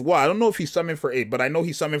 8 as well. I don't know if he summoned for 8, but I know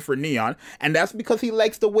he summoned for Neon, and that's because he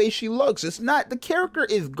likes the way she looks. It's not, the character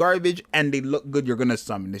is garbage and they look good, you're gonna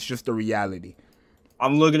summon. It's just the reality.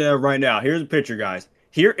 I'm looking at it right now. Here's a picture, guys.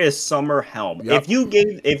 Here is Summer Helm. Yep.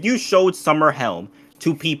 If you showed Summer Helm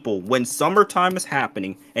to people when summertime is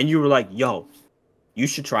happening and you were like, yo, you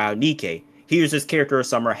should try out Nikke. Here's this character of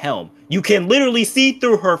Summer Helm. You can literally see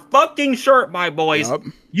through her fucking shirt, my boys. Yep.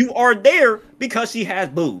 You are there because she has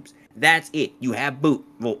boobs. That's it. You have boobs.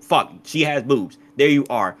 Well, fuck, she has boobs. There you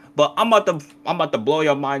are. But I'm about to blow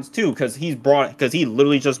your minds too, because he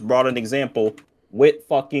literally just brought an example with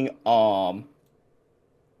fucking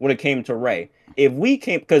when it came to Ray. If we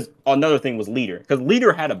came, because another thing was Leader, because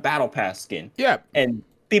Leader had a Battle Pass skin. Yeah. And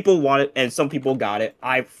people wanted, and some people got it.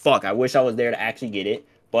 I wish I was there to actually get it.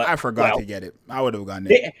 But I forgot to get it. I would have gotten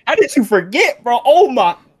it. How did you forget, bro? Oh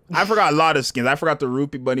my. I forgot a lot of skins. I forgot the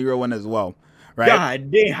Rupee Bunny Girl one as well. Right?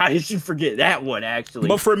 God damn, how did you forget that one, actually?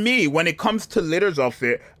 But for me, when it comes to Litter's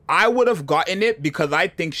outfit, I would have gotten it because I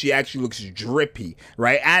think she actually looks drippy,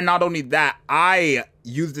 right? And not only that, I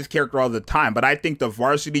use this character all the time, but I think the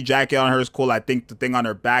varsity jacket on her is cool. I think the thing on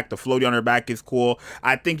her back, the floaty on her back is cool.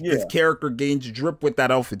 I think this character gains drip with that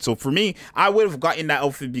outfit. So for me, I would have gotten that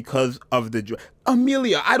outfit because of the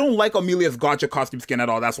Amelia. I don't like Amelia's gotcha costume skin at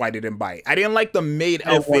all. That's why I didn't buy it. I didn't like the maid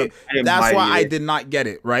outfit. That's why I did not get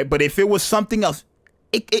it, right? But if it was something else,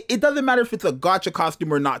 it doesn't matter if it's a gotcha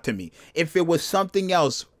costume or not to me. If it was something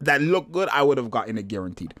else that looked good, I would have gotten it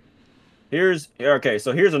guaranteed. Okay,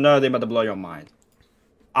 so here's another thing about to blow your mind.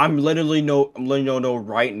 I'm letting you know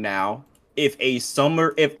right now, if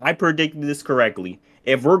I predicted this correctly,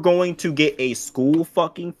 if we're going to get a school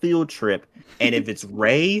fucking field trip, and if it's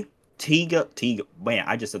Ray, Tiga, man,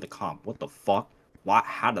 I just said the comp. What the fuck? Why?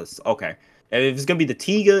 How does? Okay, and if it's gonna be the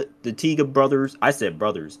Tiga brothers, I said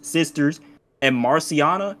brothers, sisters, and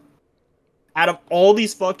Marciana, out of all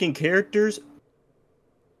these fucking characters,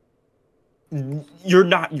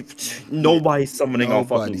 nobody's summoning on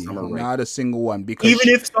fucking Summer Rae. Not a single one. Because even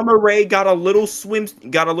if Summer Rae got a little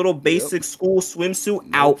basic school swimsuit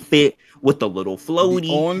outfit with a little floaty,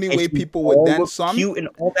 the only way people would then summon cute and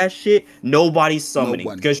all that shit, nobody's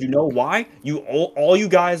summoning. Because you know why? All you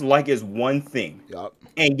guys like is one thing. Yep.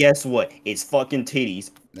 And guess what? It's fucking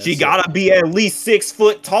titties. She gotta be at least 6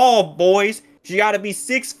 foot tall, boys. She gotta be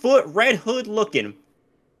 6 foot, Red Hood looking.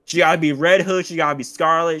 She gotta be Red Hood, she gotta be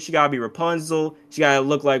Scarlet, she gotta be Rapunzel, she gotta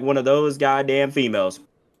look like one of those goddamn females.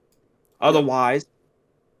 Otherwise,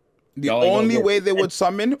 the only way they would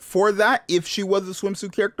summon for that, if she was a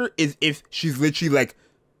swimsuit character, is if she's literally like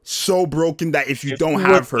so broken that if you don't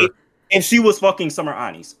have her. If she was fucking Summer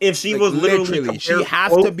Anis. If she was literally she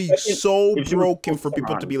has to be so broken for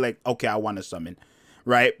people to be like, okay, I want to summon.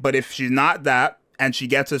 Right? But if she's not that, and she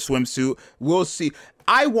gets a swimsuit, we'll see.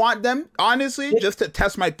 I want them, honestly, just to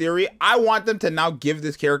test my theory, I want them to now give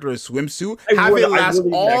this character a swimsuit, have it last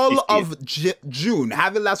all of June,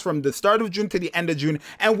 have it last from the start of June to the end of June,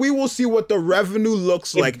 and we will see what the revenue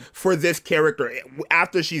looks like for this character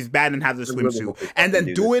after she's bad and has a swimsuit. And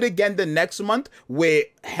then do it again the next month with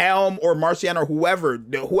Helm or Marciana or whoever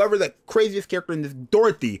the craziest character in this,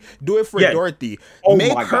 Dorothy. Do it for Dorothy.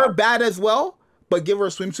 Make her bad as well, but give her a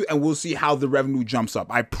swimsuit, and we'll see how the revenue jumps up.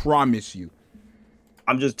 I promise you.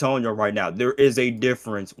 I'm just telling you right now, there is a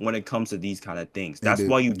difference when it comes to these kind of things. That's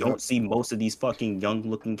why you don't see most of these fucking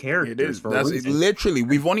young-looking characters. It is. It's literally,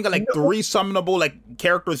 we've only got like 3 summonable like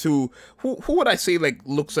characters who would I say like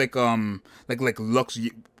looks like looks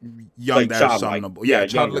young like that are summonable. Yeah,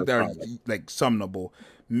 childlike that are like summonable.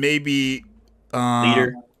 Maybe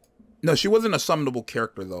Leader. No, she wasn't a summonable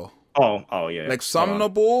character though. Oh yeah. Like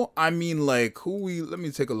summonable, I mean like let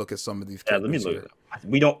me take a look at some of these characters. Let me look.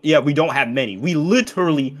 We don't have many. We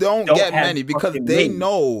literally don't get many because they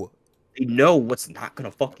know what's not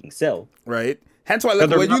gonna fucking sell. Right. Hence why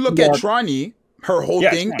when you look at TRONY, her whole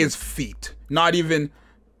thing is feet. Not even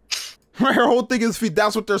her whole thing is feet.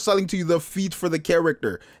 That's what they're selling to you, the feet for the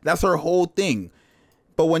character. That's her whole thing.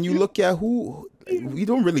 But when you look at we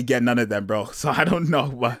don't really get none of them, bro. So I don't know.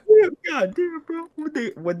 But God damn, bro.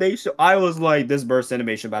 When they show, I was like, this burst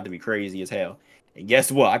animation about to be crazy as hell. And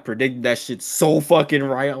guess what? I predicted that shit so fucking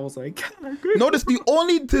right. I was like, God, notice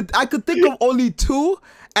I could think of only 2,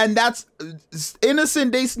 and that's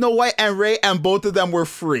Innocent Day, Snow White, and Ray, and both of them were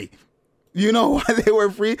free. You know why they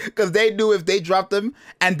were free? Because they knew if they dropped them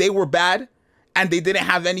and they were bad, and they didn't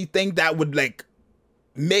have anything that would like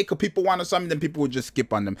make people want to summon them, people would just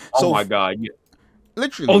skip on them. Oh my God. Yeah.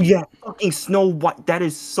 Literally. Oh yeah, fucking Snow White. That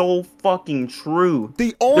is so fucking true.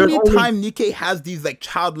 The only time Nikke has these like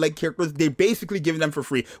childlike characters, they're basically giving them for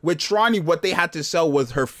free. With TRONY, what they had to sell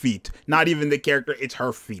was her feet. Not even the character, it's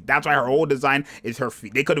her feet. That's why her whole design is her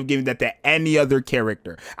feet. They could have given that to any other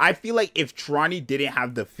character. I feel like if TRONY didn't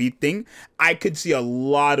have the feet thing, I could see a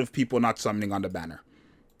lot of people not summoning on the banner.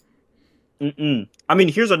 I mean,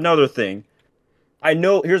 here's another thing.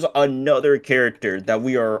 Here's another character that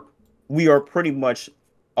we are pretty much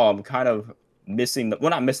kind of missing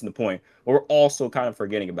not missing the point, but we're also kind of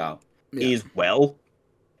forgetting about is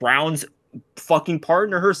Brown's fucking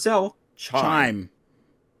partner herself, Chime.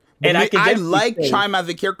 And I like Chime as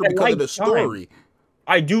a character because of the story.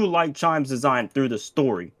 I do like Chime's design through the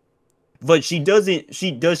story. But here's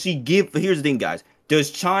the thing, guys.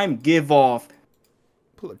 Does Chime give off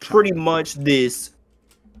pretty much this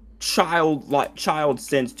child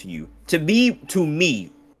sense to you? To me,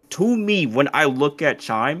 when I look at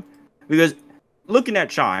Chime, because looking at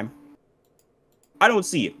Chime, I don't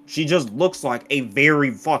see it. She just looks like a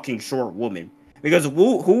very fucking short woman. Because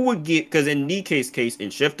who would get, because in Nikke's case,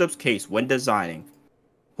 in Shift Up's case, when designing,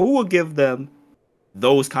 who would give them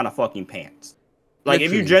those kind of fucking pants? Like,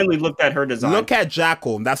 literally, if you generally looked at her design. Look at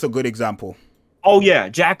Jackal. That's a good example. Oh yeah,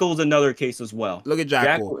 Jackal's another case as well. Look at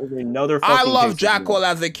Jackal. Jackal is another. I love case Jackal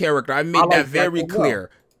as a character. I made that very clear.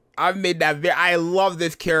 Well. I love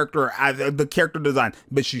this character as the character design,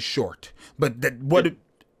 but she's short. But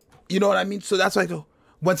you know what I mean? So that's like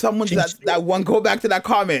when someone that one go back to that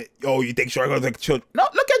comment. Oh, you think short girls like children? No,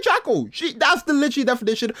 look at Jackal. That's the literal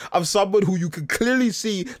definition of someone who you can clearly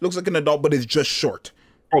see looks like an adult, but is just short.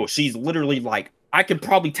 Bro, she's literally like I could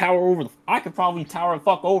probably tower and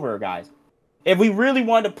fuck over her, guys. If we really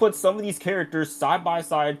wanted to put some of these characters side by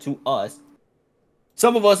side to us,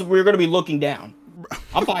 some of us we're gonna be looking down.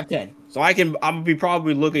 I'm 5'10", so I'm gonna be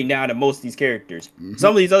probably looking down at most of these characters.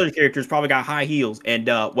 Some of these other characters probably got high heels, and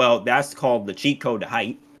well, that's called the cheat code to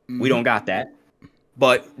height. We don't got that.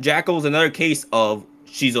 But Jackal's another case of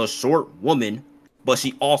she's a short woman, but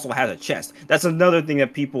she also has a chest. That's another thing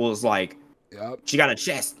that people is like, she got a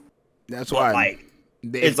chest. That's why, like,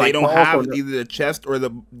 if they don't have either the chest or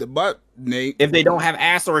the butt, if they don't have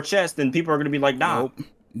ass or a chest, then people are gonna be like, nah. Nope.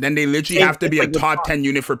 Then they literally have to be a top 10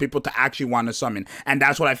 unit for people to actually want to summon. And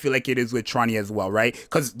that's what I feel like it is with TRONY as well, right?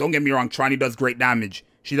 Because don't get me wrong, TRONY does great damage.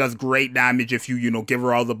 She does great damage if you give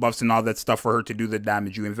her all the buffs and all that stuff for her to do the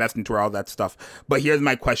damage. You invest into her, all that stuff. But here's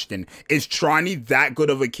my question. Is TRONY that good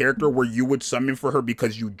of a character where you would summon for her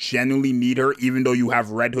because you genuinely need her, even though you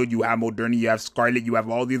have Red Hood, you have Moderni, you have Scarlet, you have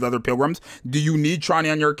all these other pilgrims? Do you need TRONY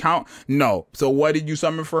on your account? No. So what did you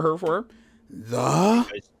summon for her for? The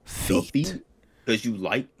feet. Because you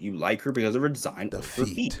like her because of her design of her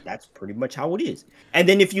feet. That's pretty much how it is. And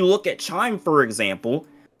then if you look at Chime, for example,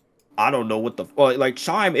 I don't know what like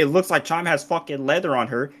Chime, it looks like Chime has fucking leather on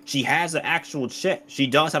her. She has an actual chest. She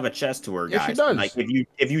does have a chest to her, guys. Yeah, she does. Like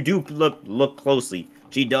if you do look closely,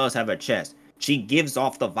 she does have a chest. She gives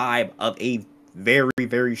off the vibe of a very,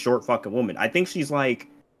 very short fucking woman. I think she's like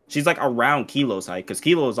around Kilo's height, because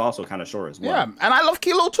Kilo is also kind of short as well. Yeah, and I love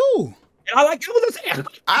Kilo too. I like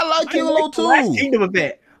Kilo too. Last Kingdom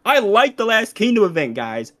event. I like the last Kingdom event,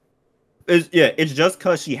 guys. It's just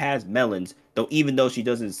because she has melons, though. Even though she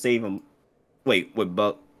doesn't save them. Wait,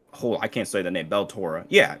 I can't say the name. Beltora.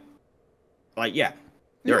 Yeah,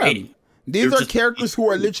 they're 80. These are characters who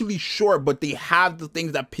are literally short, but they have the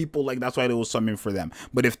things that people like. That's why they will summon for them.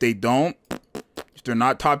 But if they don't, if they're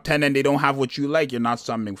not top 10 and they don't have what you like, you're not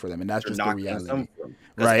summoning for them, and that's just the reality.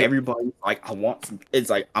 Right? Everybody's like, I want some.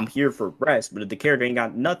 It's like I'm here for rest, but if the character ain't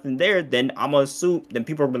got nothing there, then I'm gonna assume. Then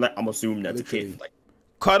people are gonna be like, I'm assuming that's a kid. Like,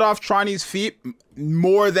 cut off TRONY's feet.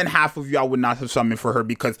 More than half of y'all would not have summoned for her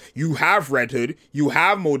because you have Red Hood, you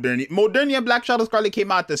have Moderni. Moderni and Black Shadow Scarlet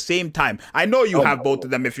came out at the same time. I know you have both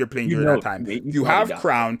of them if you're playing during that time. You have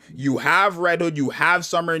Crown, you have Red Hood, you have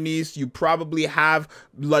Summer Niece, you probably have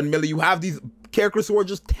Ludmilla. You have these characters who are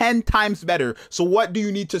just 10 times better. So what do you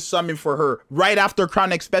need to summon for her right after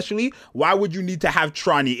Crown? Especially, why would you need to have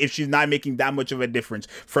TRONY if she's not making that much of a difference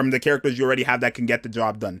from the characters you already have that can get the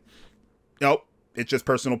job done? Nope, it's just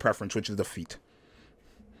personal preference, which is the feet.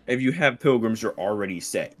 If you have pilgrims, you're already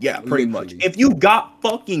set. Yeah, pretty much. If you got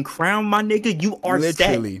fucking Crown, my nigga, you are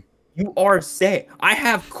set. You are set. I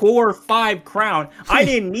have core 5 Crown. I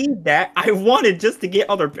didn't need that. I wanted just to get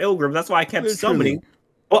other pilgrims. That's why I kept summoning.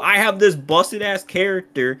 Well, I have this busted ass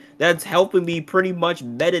character that's helping me pretty much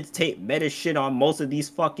meta shit on most of these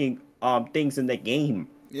fucking things in the game.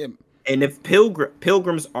 Yeah. And if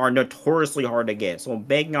pilgrims are notoriously hard to get, so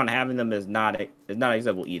banking on having them is not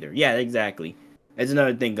acceptable either. Yeah, exactly. It's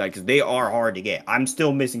another thing, like, because they are hard to get. I'm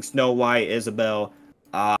still missing Snow White, Isabel,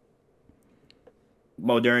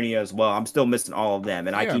 Modernia as well. I'm still missing all of them,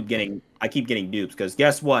 and I keep getting dupes. Because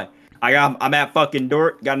guess what? I'm at fucking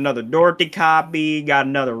got another Dorothy copy, got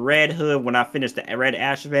another Red Hood. When I finished the Red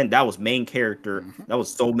Ash event, that was main character. That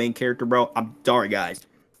was so main character, bro. I'm sorry, guys.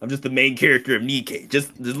 I'm just the main character of Nikke.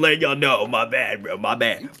 Just letting y'all know. My bad, bro. My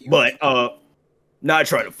bad. But not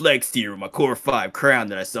trying to flex here with my core 5 crown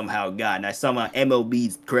that I somehow got, and I somehow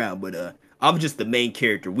MLB's crown. But I'm just the main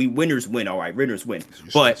character. We winners win. All right, winners win.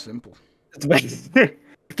 But simple.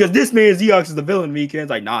 Because this man Zxous is the villain. It's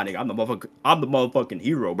like, nah, nigga, I'm the motherfucking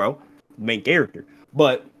hero, bro. Main character.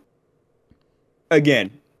 But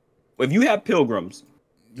again, if you have pilgrims,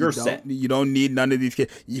 you're set. You don't need none of these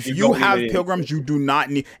kids. If you have pilgrims, you do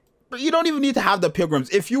not need. But you don't even need to have the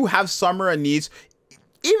pilgrims. If you have Summer and Niece,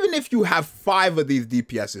 even if you have 5 of these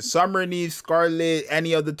DPSs, Summer Niece, Scarlet,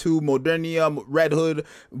 any of the 2, Modernia, Red Hood,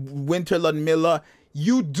 Winter, Ludmilla,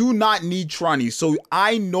 you do not need TRONY. So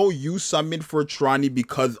I know you summoned for TRONY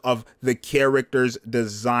because of the character's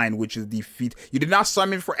design, which is the feat. You did not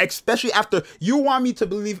summon for, especially after, you want me to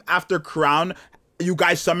believe after Crown, you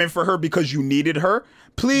guys summoned for her because you needed her?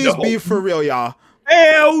 Please be for real, y'all.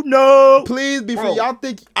 Hell no. Please be for y'all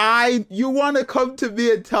think you want to come to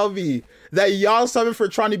me and tell me that y'all subbing for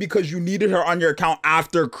TRONY because you needed her on your account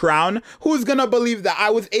after Crown? Who's gonna believe that I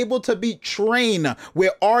was able to beat Train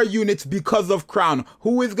with our units because of Crown?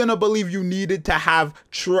 Who is gonna believe you needed to have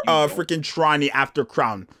freaking TRONY after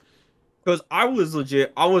Crown? Because I was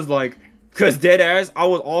legit, I was like, because deadass, I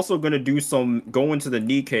was also gonna go into the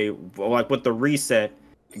Nikke, like with the reset,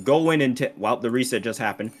 go in and well, the reset just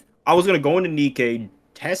happened. I was gonna go into Nikke,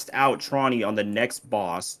 test out TRONY on the next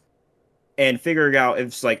boss, and figure out if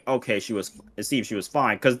it's like, okay, see if she was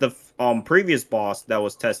fine. Because the previous boss that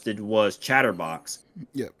was tested was Chatterbox.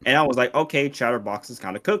 Yeah. And I was like, okay, Chatterbox is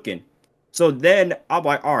kind of cooking. So then I'm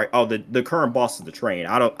like, all right, oh, the current boss is the train.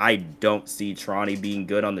 I don't see TRONY being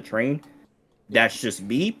good on the train. That's just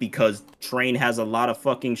me, because Train has a lot of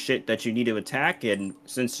fucking shit that you need to attack, and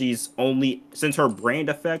since her brand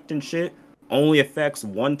effect and shit only affects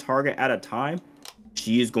one target at a time,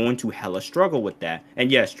 she is going to hella struggle with that. And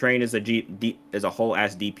yes, Train is a whole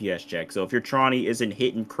ass DPS check. So if your TRONY isn't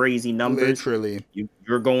hitting crazy numbers, literally,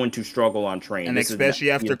 you're going to struggle on Train. And especially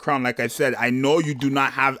after Crown, like I said, I know you do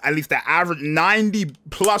not have, at least the average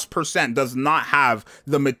 90+% does not have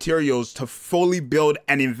the materials to fully build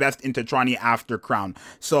and invest into TRONY after Crown.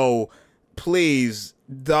 So please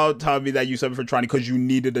don't tell me that you suffered for TRONY because you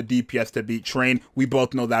needed a DPS to beat Train. We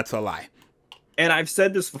both know that's a lie. And I've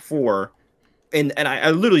said this before. And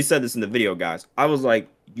I literally said this in the video, guys. I was like,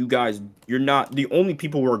 you guys, you're not the only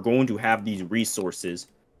people who are going to have these resources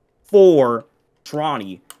for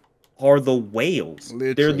TRONY are the whales.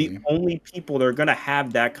 Literally. They're the only people that are going to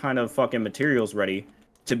have that kind of fucking materials ready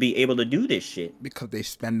to be able to do this shit. Because they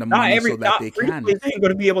spend the money so that they can. They ain't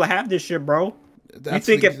going to be able to have this shit, bro. That's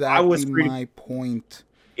exactly my point.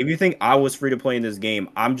 If you think I was free to play in this game,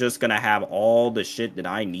 I'm just going to have all the shit that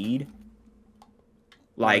I need.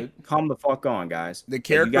 Like, come the fuck on, guys. The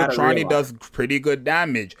character TRONY does pretty good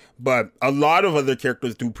damage, but a lot of other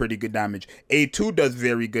characters do pretty good damage. A2 does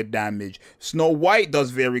very good damage. Snow White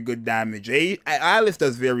does very good damage. Alice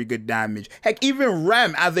does very good damage. Heck, even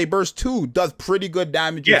Rem as a burst 2 does pretty good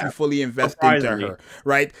damage if you fully invest into her,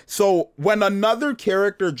 right? So when another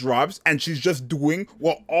character drops and she's just doing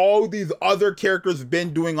what all these other characters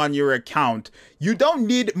been doing on your account, you don't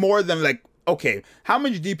need more than like, okay, how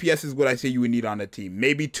much DPSs would I say you would need on a team?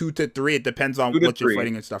 Maybe 2 to 3. It depends on what you're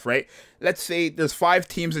fighting and stuff, right? Let's say there's 5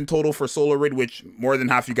 teams in total for solo raid, which more than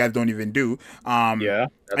half you guys don't even do. Yeah.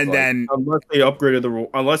 And like, then unless they upgraded the rule,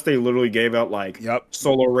 unless they literally gave out like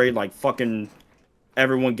solo raid, like fucking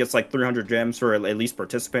everyone gets like 300 gems for at least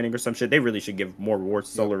participating or some shit. They really should give more rewards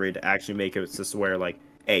to solo raid to actually make it to where like,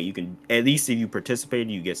 hey, you can at least if you participated,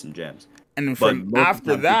 you get some gems. And then from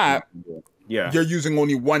after that. Yeah, you're using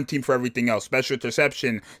only one team for everything else. Special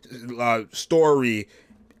interception, story,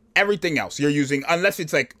 everything else. You're using, unless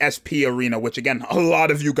it's like SP Arena, which again, a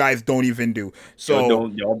lot of you guys don't even do. So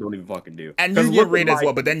y'all don't even fucking do. And Union Raid as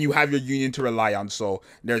well, but then you have your Union to rely on. So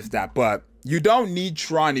there's that. But you don't need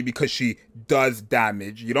TRONY because she does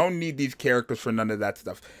damage. You don't need these characters for none of that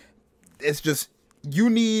stuff. It's just, you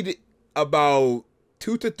need about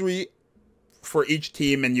 2 to 3 for each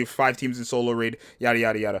team, and you have 5 teams in solo raid, yada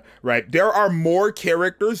yada yada, right? There are more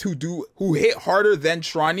characters who hit harder than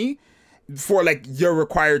TRONY for like your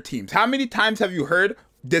required teams. How many times have you heard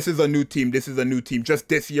this is a new team, this is a new team, just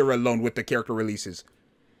this year alone with the character releases?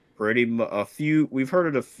 A few. We've heard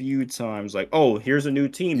it a few times, like, oh, here's a new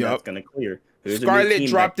team that's gonna clear. Scarlet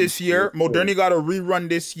dropped this year. Moderni got a rerun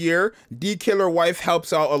this year. D-Killer Wife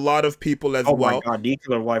helps out a lot of people as well. Oh my god,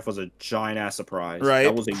 D-Killer Wife was a giant ass surprise. Right.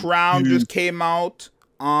 That was Crown just came out.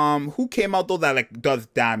 Who came out though that like does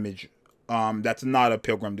damage? That's not a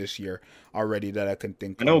Pilgrim this year already that I can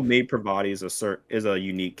think of. I know Maid Pravati is a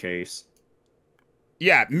unique case.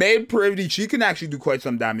 Yeah, Maid Pravati, she can actually do quite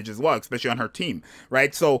some damage as well, especially on her team,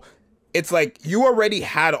 right? So it's like you already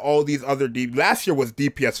had all these other last year was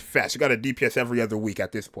DPS fest. You got a DPS every other week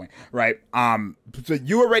at this point, right? So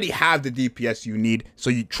you already have the DPS you need.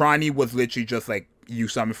 So TRONY was literally just like you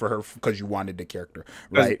summoned for her because you wanted the character,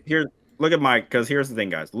 right? Because here's the thing,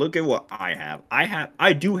 guys. Look at what I have.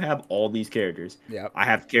 I do have all these characters. Yeah. I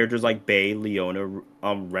have characters like Bay, Leona,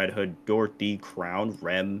 Red Hood, Dorothy, Crown,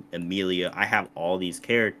 Rem, Amelia. I have all these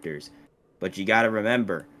characters, but you got to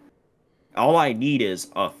remember, all I need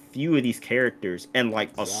is a few of these characters and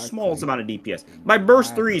like a small amount of DPS. My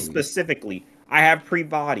burst 3 specifically, I have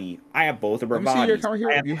pre-body. I have both of her bodies. I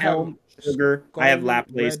have Helm, Sugar. I have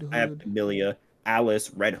Laplace. I have Amelia,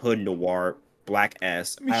 Alice, Red Hood, Noir, Black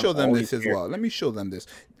S. Let me show them this as well. Let me show them this.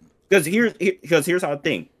 Because here's how I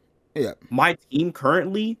think. Yeah. My team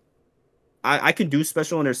currently, I can do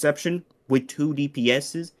special interception with 2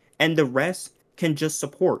 DPSs, and the rest can just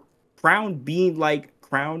support. Crown being like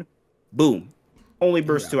Crown. Boom. Only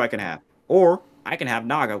burst 2 I can have. Or I can have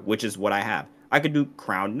Naga, which is what I have. I could do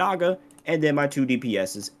Crown Naga, and then my 2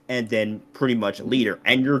 DPSs, and then pretty much leader,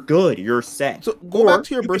 and you're good. You're set. So go back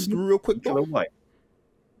to your burst 3 real quick, though. What?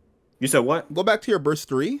 You said what? Go back to your burst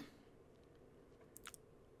 3.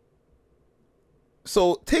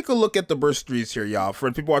 So take a look at the burst 3s here, y'all. For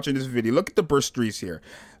people watching this video, look at the burst 3s here.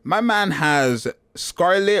 My man has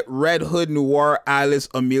Scarlet, Red Hood, Noir, Alice,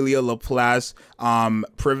 Amelia, Laplace,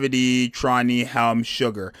 Privity, TRONY, Helm,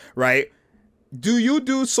 Sugar, right? Do you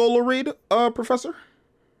do solo raid, Professor?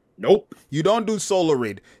 Nope. You don't do solo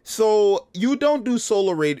raid. So you don't do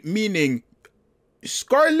solo raid, meaning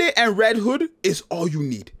Scarlet and Red Hood is all you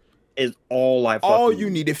need. Is all I all you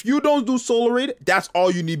need. If you don't do solo raid, that's all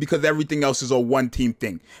you need because everything else is a one team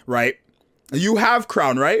thing, right? You have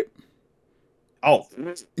Crown, right? Oh,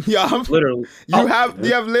 yeah. Literally. Do you have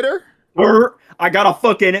litter? I got a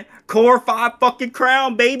fucking core 5 fucking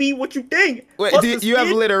Crown, baby. What you think? Wait, you have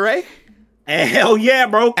litter, right? Hell yeah,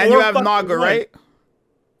 bro. And you have Naga, right?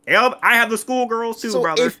 Yep, I have the schoolgirls too, so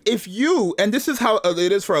brother. If you, and this is how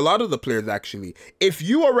it is for a lot of the players actually, if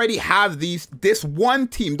you already have this one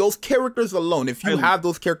team, those characters alone, if you have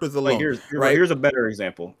those characters alone, here's a better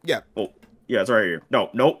example. Yeah. Oh, yeah, it's right here.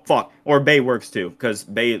 No, fuck. Or Bay works too, because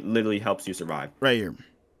Bay literally helps you survive. Right here.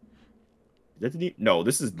 No,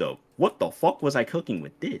 this is dope. What the fuck was I cooking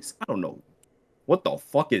with this? I don't know. What the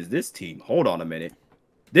fuck is this team? Hold on a minute.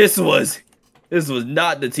 This was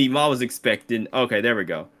not the team I was expecting. Okay, there we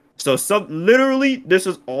go. So literally, this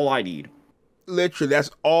is all I need. Literally,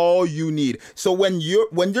 that's all you need. So when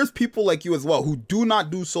there's people like you as well who do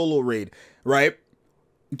not do solo raid, right?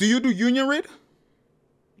 Do you do union raid?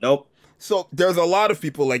 Nope. So there's a lot of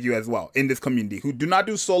people like you as well in this community who do not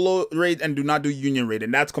do solo raid and do not do union raid,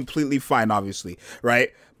 and that's completely fine, obviously,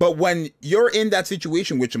 right? But when you're in that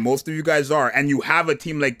situation, which most of you guys are, and you have a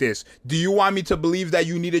team like this, do you want me to believe that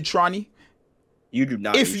you needed TRONY? You do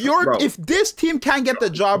not. If this team can't get the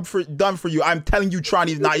job done for you, I'm telling you,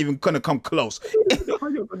 TRONY is not even gonna come close. I don't know how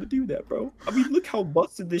you're gonna do that, bro. I mean, look how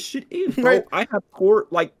busted this shit is, bro. Right. I have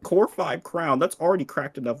core 5 Crown. That's already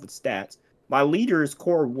cracked enough with stats. My leader is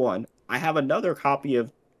core 1. I have another copy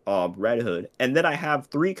of Red Hood, and then I have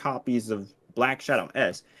 3 copies of Black Shadow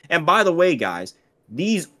S. And by the way, guys,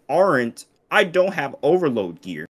 these aren't. I don't have overload gear.